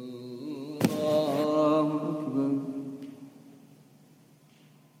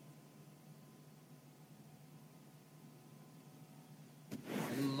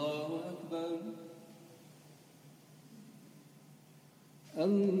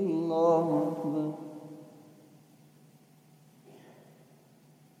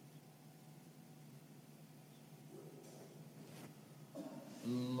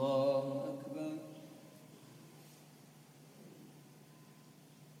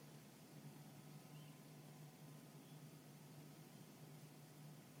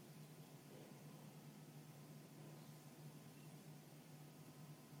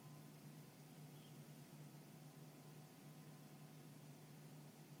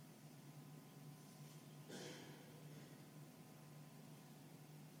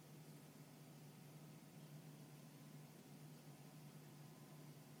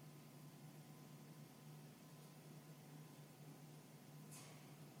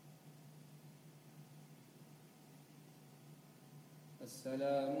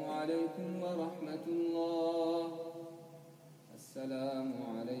 السلام عليكم ورحمة الله. السلام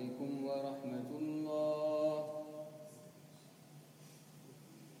عليكم ورحمة الله.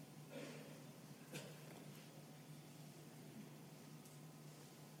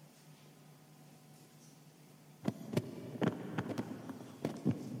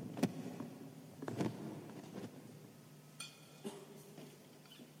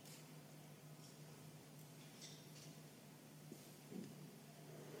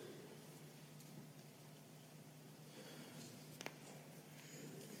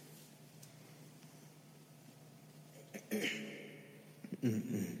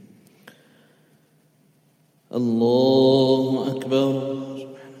 الله أكبر.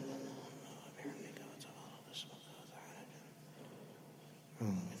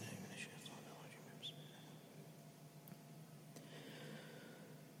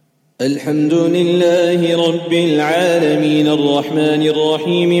 الحمد لله رب العالمين الرحمن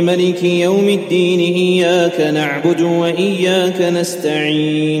الرحيم ملك يوم الدين إياك نعبد وإياك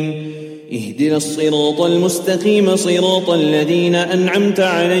نستعين اهدنا الصراط المستقيم صراط الذين أنعمت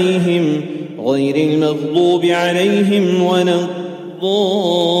عليهم غير المغضوب عليهم ولا الضالين.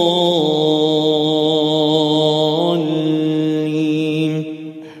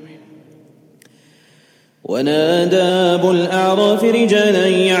 ونادى أبو الأعراف رجالا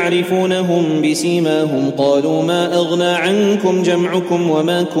يعرفونهم بسيماهم قالوا ما أغنى عنكم جمعكم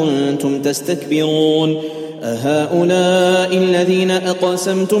وما كنتم تستكبرون أهؤلاء الذين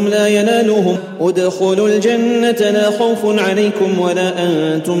أقسمتم لا ينالهم ادخلوا الجنة لا خوف عليكم ولا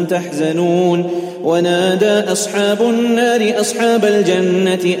أنتم تحزنون. ونادى أصحاب النار أصحاب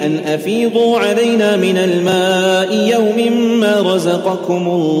الجنة أن أفيضوا علينا من الماء يوم ما رزقكم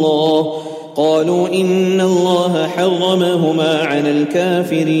الله قالوا إن الله حرمهما على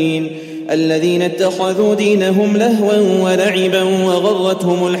الكافرين الذين اتخذوا دينهم لهوا ولعبا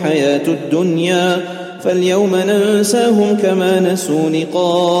وغرتهم الحياة الدنيا فاليوم ننساهم كما نسوا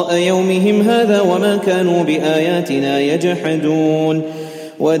لقاء يومهم هذا وما كانوا بآياتنا يجحدون.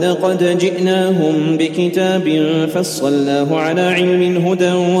 ولقد جئناهم بكتاب فصلناه على علم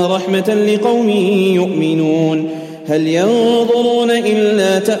هدى ورحمة لقوم يؤمنون هل ينظرون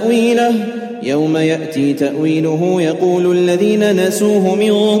إلا تأويله يوم يأتي تأويله يقول الذين نسوه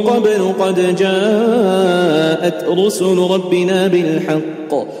من قبل قد جاءت رسل ربنا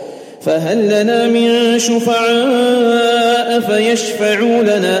بالحق فهل لنا من شفعاء فيشفعوا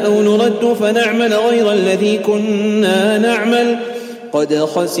لنا أو نرد فنعمل غير الذي كنا نعمل قد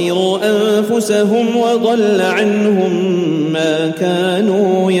خسروا أنفسهم وضل عنهم ما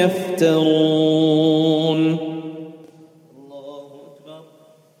كانوا يفترون. الله أكبر.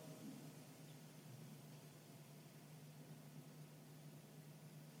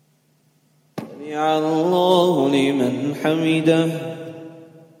 سمع الله لمن حمده.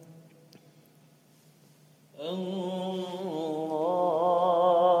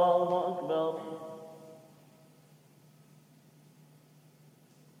 الله أكبر.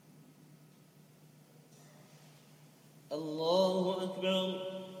 الله أكبر.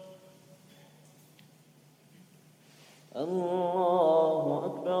 الله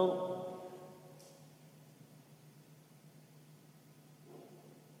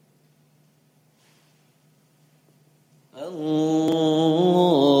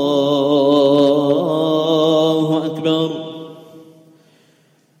أكبر.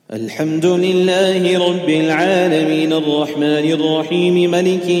 الحمد لله رب العالمين الرحمن الرحيم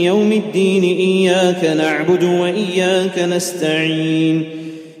ملك يوم الدين إياك نعبد وإياك نستعين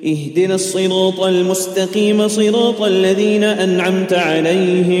اهدنا الصراط المستقيم صراط الذين أنعمت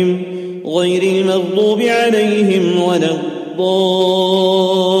عليهم غير المغضوب عليهم ولا الضالين.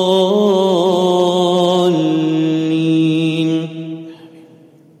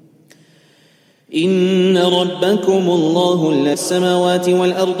 إن ربكم الله الذي السماوات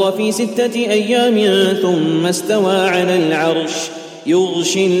والأرض في 6 أيام ثم استوى على العرش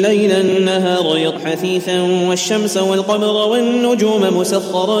يغشي الليل النهار يطلب حثيثا والشمس والقمر والنجوم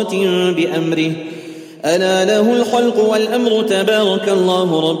مسخرات بأمره ألا له الخلق والأمر تبارك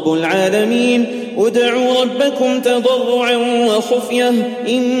الله رب العالمين. ادعوا ربكم تضرعا وخفية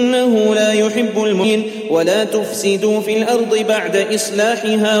إنه لا يحب المعتدين ولا تفسدوا في الأرض بعد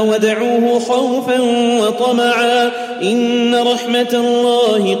إصلاحها ودعوه خوفا وطمعا إن رحمة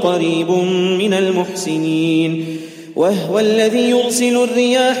الله قريب من المحسنين. وهو الذي يرسل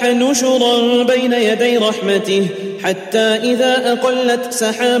الرياح نشرا بين يدي رحمته حتى إذا أقلت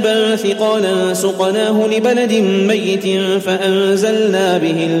سحابا ثقالا سقناه لبلد ميت فأنزلنا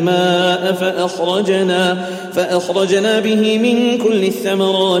به الماء فأخرجنا به من كل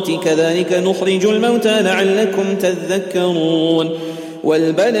الثمرات كذلك نخرج الموتى لعلكم تذكرون.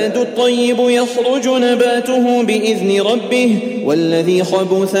 والبلد الطيب يخرج نباته بإذن ربه والذي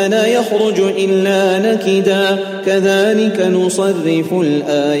خبث لا يخرج إلا نكدا كذلك نصرف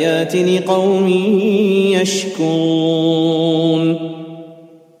الآيات لقوم يشكرون.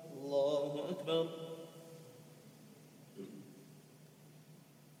 الله أكبر.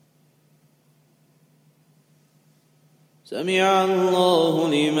 سمع الله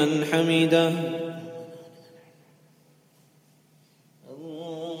لمن حمده.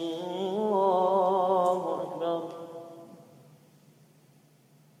 الله أكبر.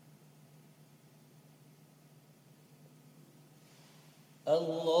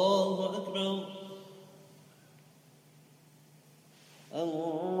 الله أكبر.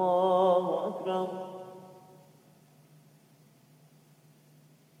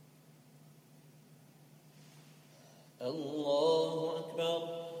 الله أكبر.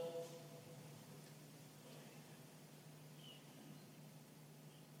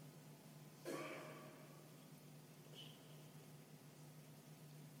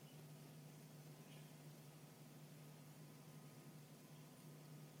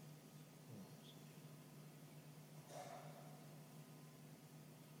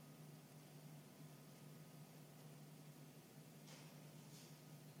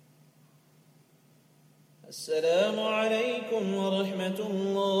 السلام عليكم ورحمة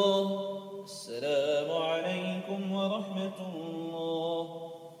الله. السلام عليكم ورحمة الله.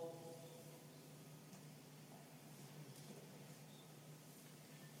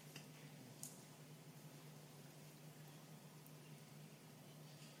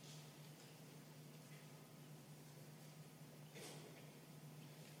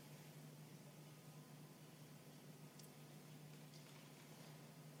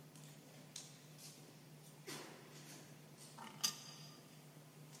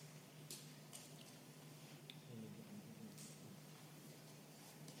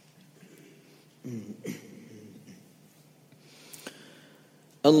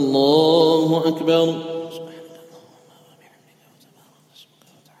 الله أكبر.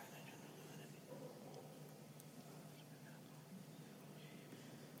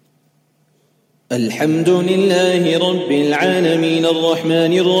 الحمد لله رب العالمين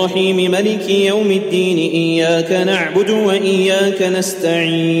الرحمن الرحيم ملك يوم الدين إياك نعبد وإياك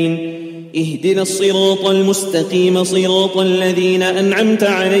نستعين اهدنا الصراط المستقيم صراط الذين أنعمت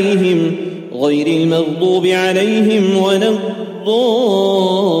عليهم غير المغضوب عليهم ولا الضالين.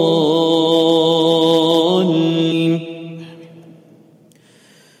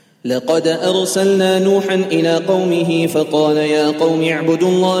 لقد أرسلنا نوحا إلى قومه فقال يا قوم اعبدوا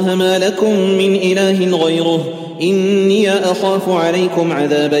الله ما لكم من إله غيره إني أخاف عليكم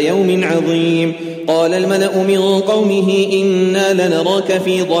عذاب يوم عظيم. قال الملأ من قومه إنا لنراك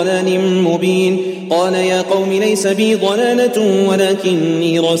في ضلال مبين. قال يا قوم ليس بي ضلالة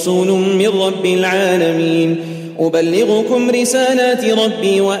ولكني رسول من رب العالمين أبلغكم رسالات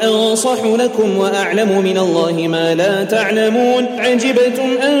ربي وأنصح لكم وأعلم من الله ما لا تعلمون.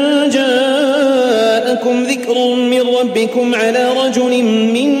 عجبتم أن جاءكم ذكر من ربكم على رجل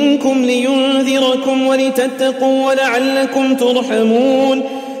منكم لينذركم ولتتقوا ولعلكم ترحمون.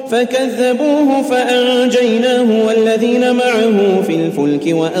 فكذبوه فأنجيناه والذين معه في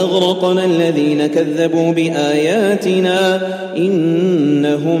الفلك وأغرقنا الذين كذبوا بآياتنا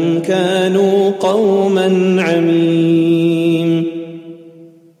إنهم كانوا قوما عمين.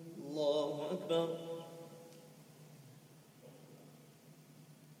 الله أكبر.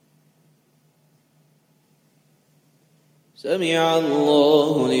 سمع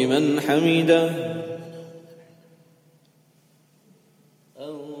الله لمن حمده.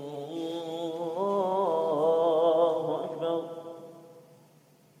 الله أكبر.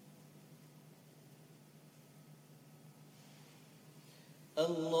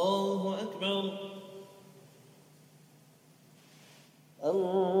 الله أكبر.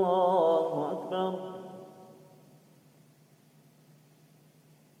 الله أكبر.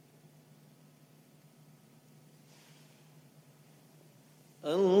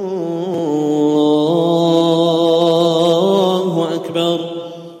 الله أكبر.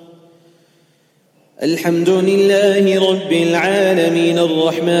 الحمد لله رب العالمين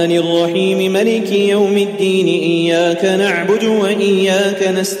الرحمن الرحيم ملك يوم الدين إياك نعبد وإياك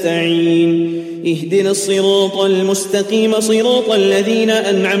نستعين اهدنا الصراط المستقيم صراط الذين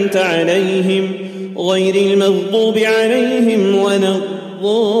أنعمت عليهم غير المغضوب عليهم ولا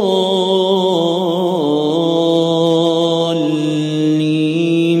الضالين.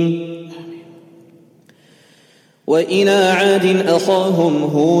 وإلى عاد أخاهم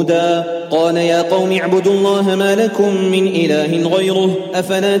هودا قال يا قوم اعبدوا الله ما لكم من إله غيره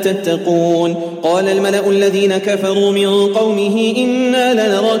أفلا تتقون. قال الملأ الذين كفروا من قومه إنا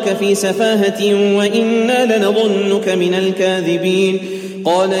لنراك في سفاهة وإنا لنظنك من الكاذبين.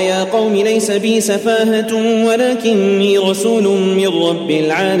 قال يا قوم ليس بي سفاهة ولكني رسول من رب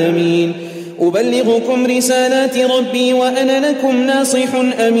العالمين أبلغكم رسالات ربي وأنا لكم ناصح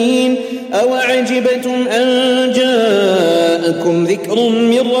أمين. أوعجبتم أن جاءكم ذكر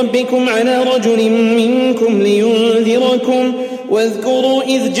من ربكم على رجل منكم لينذركم واذكروا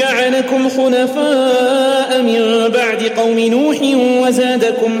إذ جعلكم خلفاء من بعد قوم نوح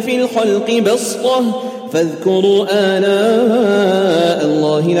وزادكم في الخلق بسطة فاذكروا آلاء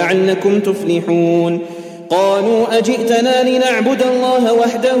الله لعلكم تفلحون. قالوا أجئتنا لنعبد الله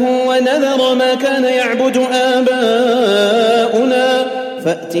وحده ونذر ما كان يعبد آباؤنا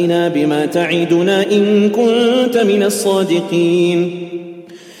فأتنا بما تعدنا إن كنت من الصادقين.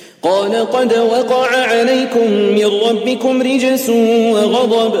 قال قد وقع عليكم من ربكم رجس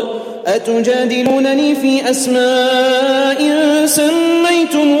وغضب أتجادلونني في أسماء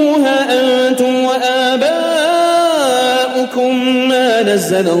سميتموها أنتم وآباؤكم ما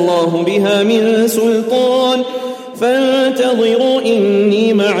نزل الله بها من سلطان فانتظروا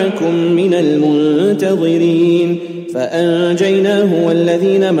إني معكم من المنتظرين. فأنجيناه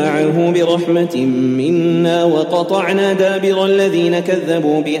والذين معه برحمة منا وقطعنا دابر الذين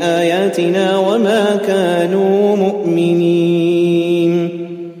كذبوا بآياتنا وما كانوا مؤمنين.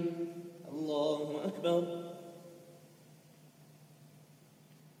 الله أكبر.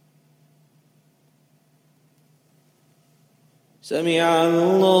 سمع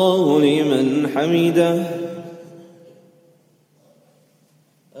الله لمن حمده.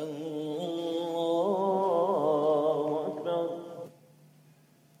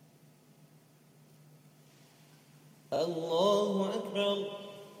 الله أكبر.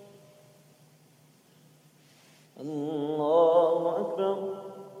 الله أكبر.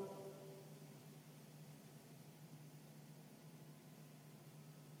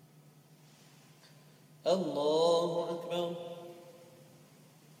 الله أكبر.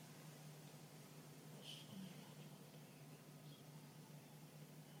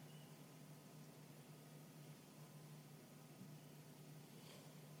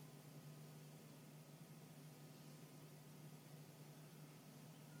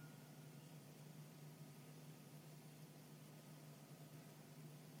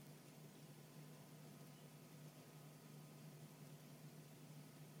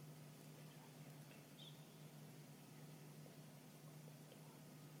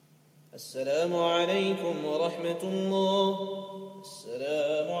 السلام عليكم ورحمة الله.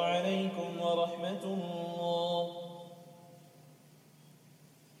 السلام عليكم ورحمة الله.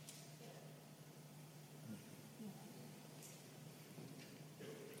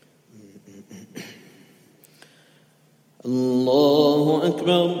 الله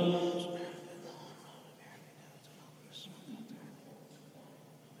أكبر.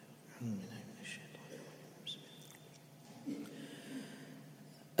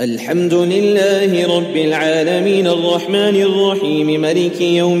 الحمد لله رب العالمين الرحمن الرحيم ملك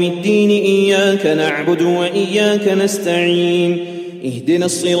يوم الدين إياك نعبد وإياك نستعين اهدنا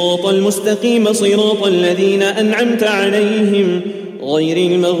الصراط المستقيم صراط الذين أنعمت عليهم غير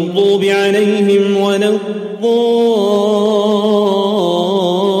المغضوب عليهم ولا الضالين.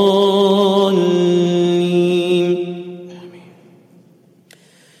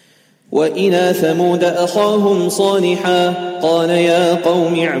 وإلى ثمود أخاهم صالحا قال يا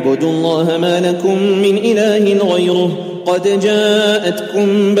قوم اعبدوا الله ما لكم من إله غيره قد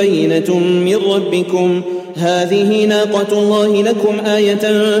جاءتكم بينة من ربكم هذه ناقة الله لكم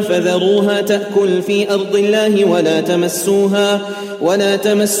آية فذروها تأكل في أرض الله ولا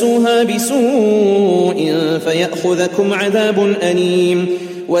تمسوها بسوء فيأخذكم عذاب أليم.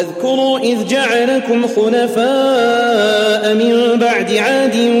 واذكروا إذ جعلكم خلفاء من بعد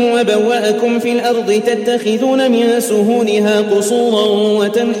عاد وبوأكم في الأرض تتخذون من سهولها قصورا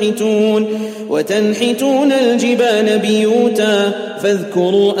وتنحتون الجبال بيوتا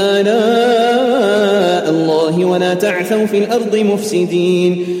فاذكروا آلاء الله ولا تعثوا في الأرض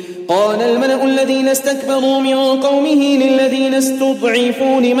مفسدين. قال الملأ الذين استكبروا من قومه للذين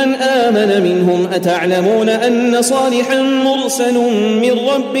استضعفوا لمن آمن منهم أتعلمون أن صالحا مرسل من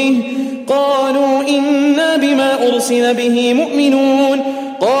ربه؟ قالوا إنا بما أرسل به مؤمنون.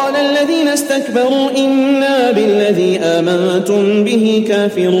 قال الذين استكبروا إنا بالذي آمنتم به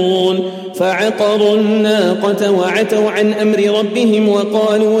كافرون. فعقروا الناقة وعتوا عن أمر ربهم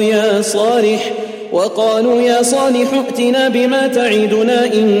وقالوا يا صالح ائتنا بما تعدنا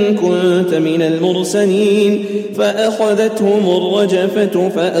إن كنت من المرسلين. فأخذتهم الرجفة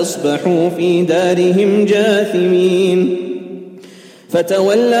فأصبحوا في دارهم جاثمين.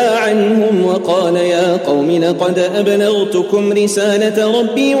 فتولى عنهم وقال يا قوم لقد أبلغتكم رسالة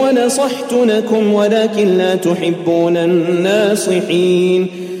ربي ونصحت لكم ولكن لا تحبون الناصحين.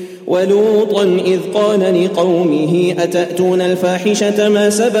 ولوطا إذ قال لقومه أتأتون الفاحشة ما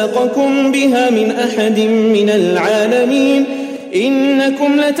سبقكم بها من أحد من العالمين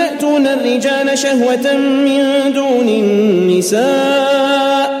إنكم لتأتون الرجال شهوة من دون النساء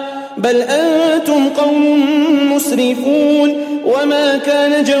بل أنتم قوم مسرفون. وما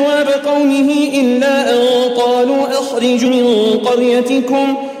كان جواب قومه إلا أن قالوا أخرجوا من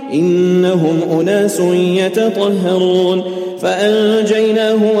قريتكم إنهم أناس يتطهرون.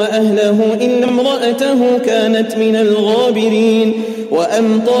 فأنجيناه وأهله إلا امرأته كانت من الغابرين.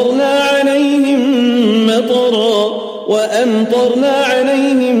 وأمطرنا عليهم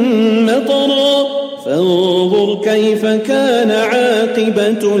مطرا فانظر كيف كان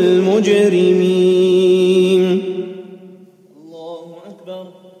عاقبة المجرمين. الله أكبر.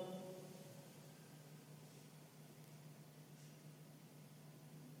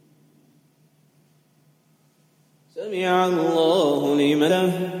 سمع الله لمن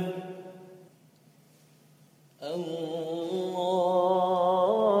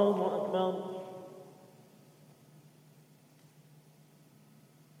الله أكبر.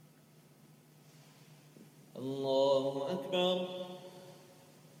 الله أكبر.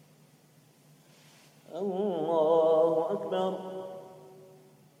 الله أكبر.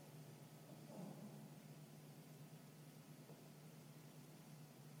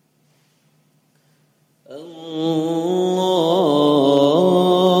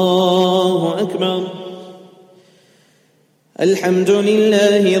 الله أكبر. الحمد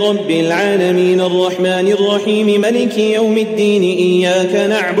لله رب العالمين الرحمن الرحيم ملك يوم الدين إياك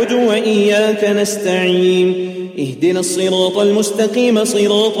نعبد وإياك نستعين اهدنا الصراط المستقيم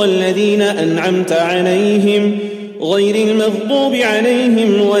صراط الذين أنعمت عليهم غير المغضوب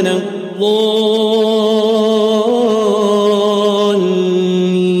عليهم ولا الضالين.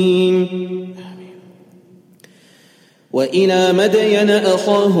 وإلى مدين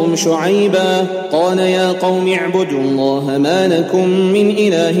أخاهم شعيبا قال يا قوم اعبدوا الله ما لكم من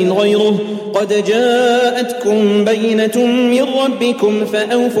إله غيره قد جاءتكم بينة من ربكم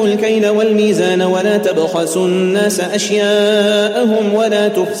فأوفوا الكيل والميزان ولا تبخسوا الناس أشياءهم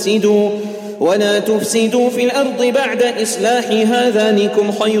ولا تفسدوا في الأرض بعد إصلاحها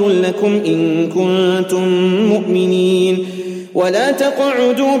ذلكم خير لكم إن كنتم مؤمنين. ولا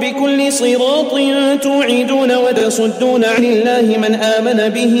تقعدوا بكل صراط توعدون وتصدون عن الله من آمن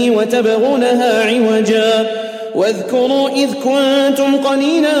به وتبغونها عوجا. واذكروا إذ كنتم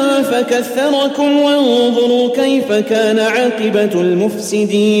قليلا فكثركم وانظروا كيف كان عاقبة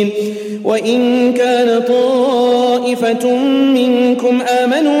المفسدين. وإن كان طائفة منكم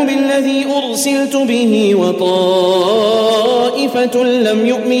آمنوا بالذي أرسلت به وطائفة لم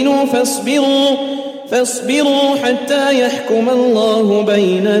يؤمنوا فاصبروا حتى يحكم الله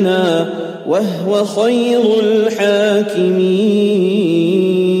بيننا وهو خير الحاكمين.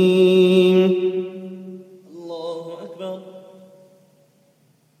 الله أكبر.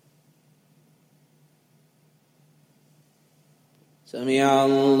 سمع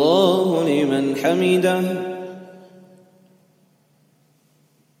الله لمن حمده.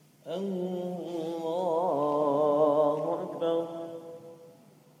 الله أكبر.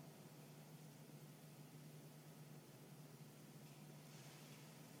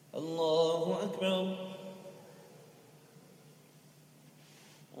 الله أكبر.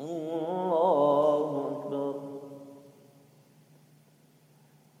 الله أكبر.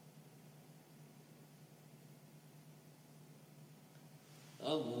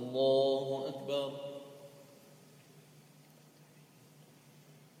 الله أكبر.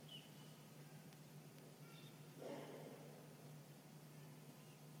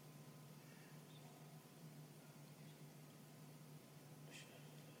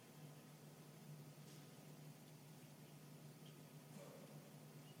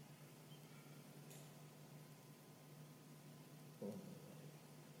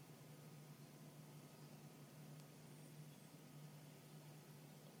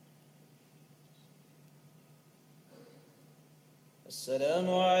 السلام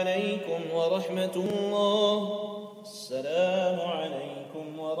عليكم ورحمة الله. السلام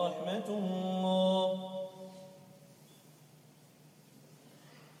عليكم ورحمة الله.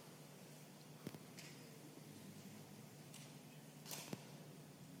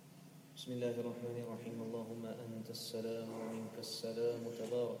 بسم الله الرحمن الرحيم. اللهم أنت السلام ومنك السلام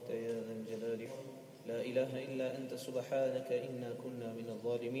تباركت يا ذا الجلال، لا إله إلا أنت سبحانك إنا كنا من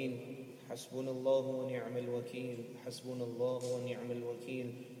الظالمين. حسبنا الله ونعم الوكيل، حسبنا الله ونعم الوكيل،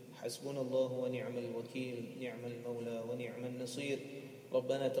 حسبنا الله ونعم الوكيل، نعم المولى ونعم النصير.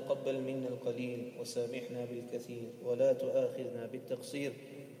 ربنا تقبل منا القليل وسامحنا بالكثير ولا تؤاخذنا بالتقصير.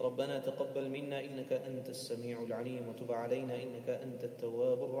 ربنا تقبل منا إنك أنت السميع العليم، وتب علينا إنك أنت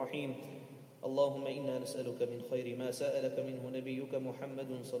التواب الرحيم. اللهم إنا نسألك من خير ما سألك منه نبيك محمد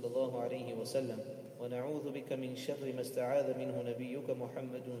صلى الله عليه وسلم، ونعوذ بك من شر ما استعاذ منه نبيك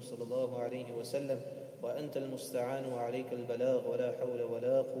محمد صلى الله عليه وسلم، وأنت المستعان وعليك البلاغ، ولا حول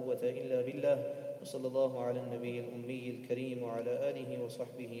ولا قوة إلا بالله. وصلى الله على النبي الأمي الكريم وعلى آله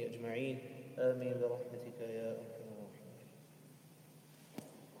وصحبه أجمعين. آمين برحمتك يا أرحم الراحمين.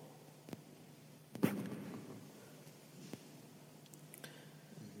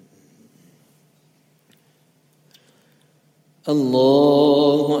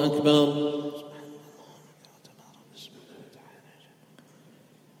 الله أكبر.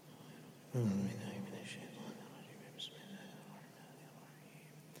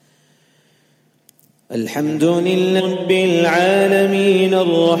 الحمد لله رب العالمين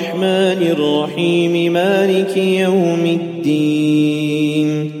الرحمن الرحيم مالك يوم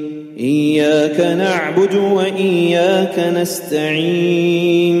الدين. إياك نعبد وإياك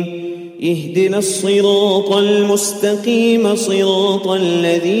نستعين. اهدنا الصراط المستقيم صراط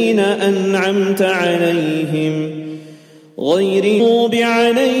الذين أنعمت عليهم غير المغضوب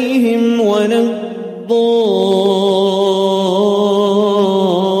عليهم ولا الضالين.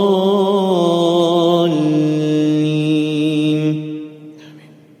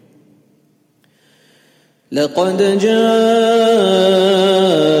 لقد جاءكم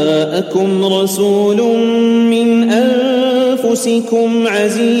رسول من أنفسكم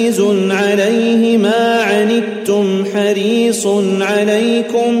عزيز عليه ما عنتم حريص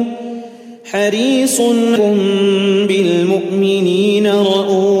عليكم بالمؤمنين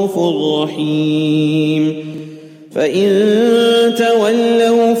رؤوف رحيم. فإن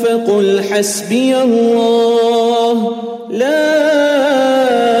تولوا فقل حسبي الله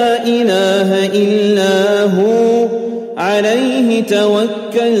لا إله إلا هو عليه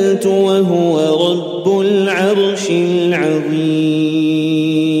توكلت وهو رب العرش العظيم.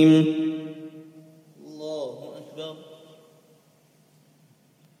 الله أكبر.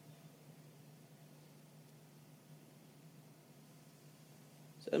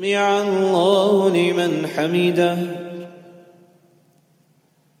 سمع الله لمن حمده.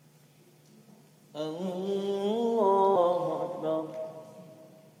 الله أكبر.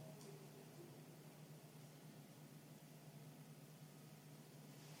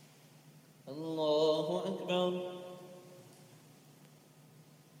 الله أكبر.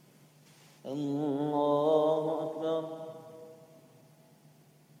 الله أكبر.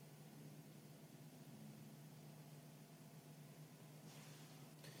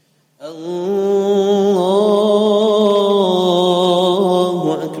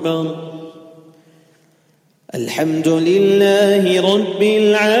 الله أكبر. الحمد لله رب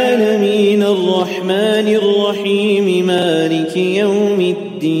العالمين الرحمن الرحيم مالك يوم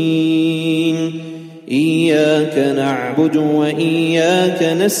الدين. إياك نعبد وإياك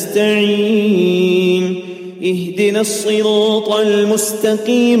نستعين. اهدنا الصراط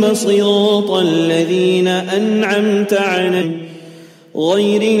المستقيم صراط الذين أنعمت عليهم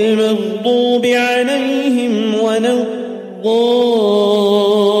غير المغضوب عليهم ولا الضالين.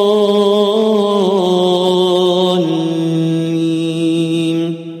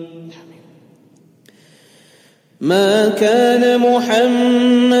 ما كان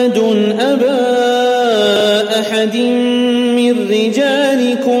محمد أبا أحد من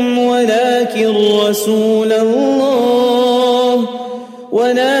رجالكم ولكن رسول الله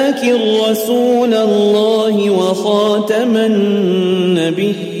ولكن رسول الله وخاتم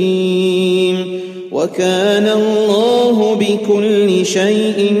النبيين وكان الله بكل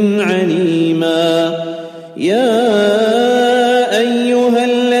شيء عليما. يا أيها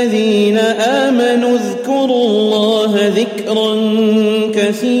الذين آمنوا اذكروا الله ذكرا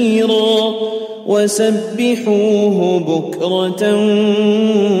كثيرا وسبحوه بكرة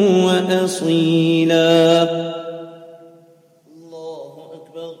وأصيلا. الله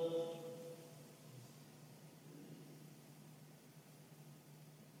أكبر.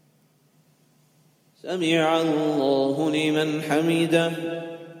 سمع الله لمن حمده.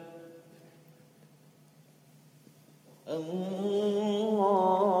 الله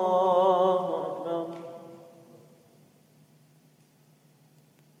أكبر.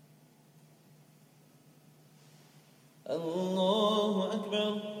 الله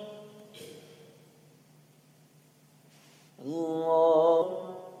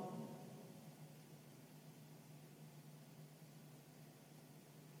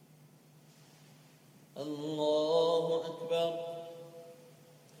الله أكبر.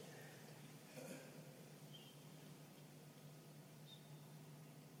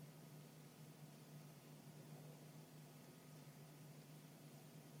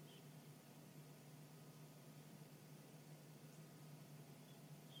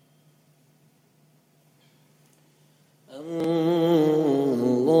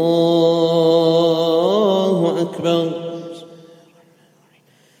 الله أكبر.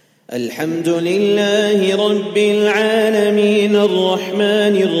 الحمد لله رب العالمين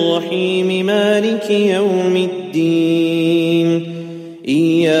الرحمن الرحيم مالك يوم الدين.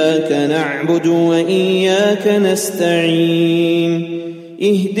 إياك نعبد وإياك نستعين.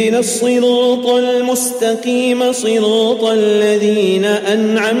 اهدنا الصراط المستقيم صراط الذين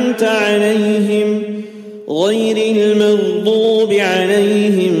أنعمت عليهم غير المغضوب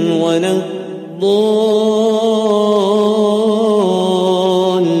عليهم ولا الضالين.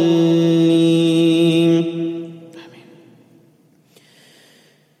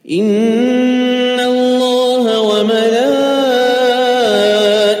 إن الله وملائكته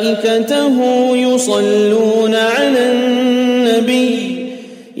يصلون على النبي.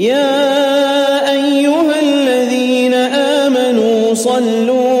 يا أيها الذين آمنوا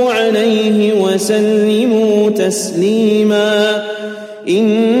صلوا عليه وسلموا تسليما.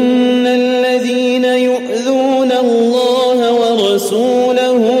 إن الذين يؤذون الله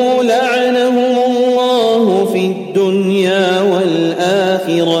ورسوله لعنهم الله في الدنيا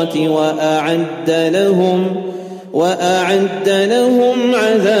والآخرة وأعد لهم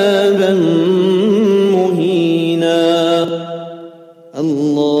عذابا مهينا.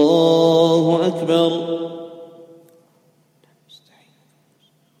 الله أكبر.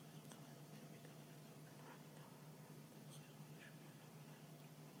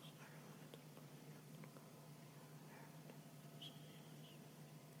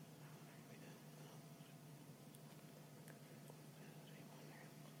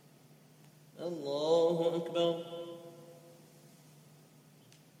 الله أكبر.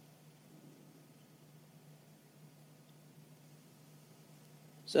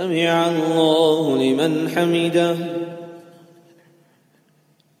 سمع الله لمن حمده.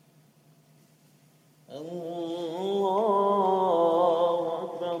 الله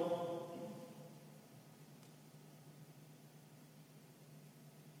أكبر.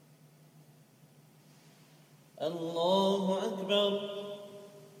 الله أكبر.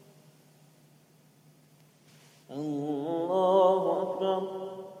 الله أكبر.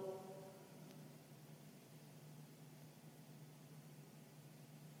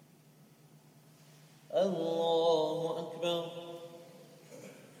 الله أكبر.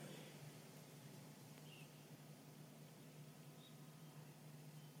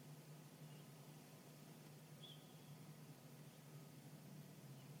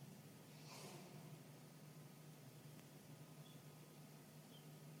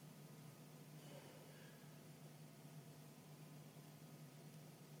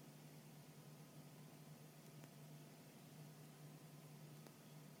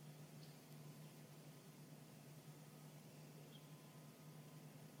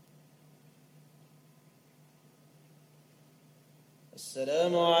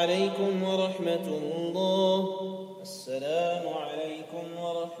 السلام عليكم ورحمة الله. السلام عليكم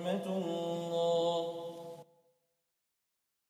ورحمة الله.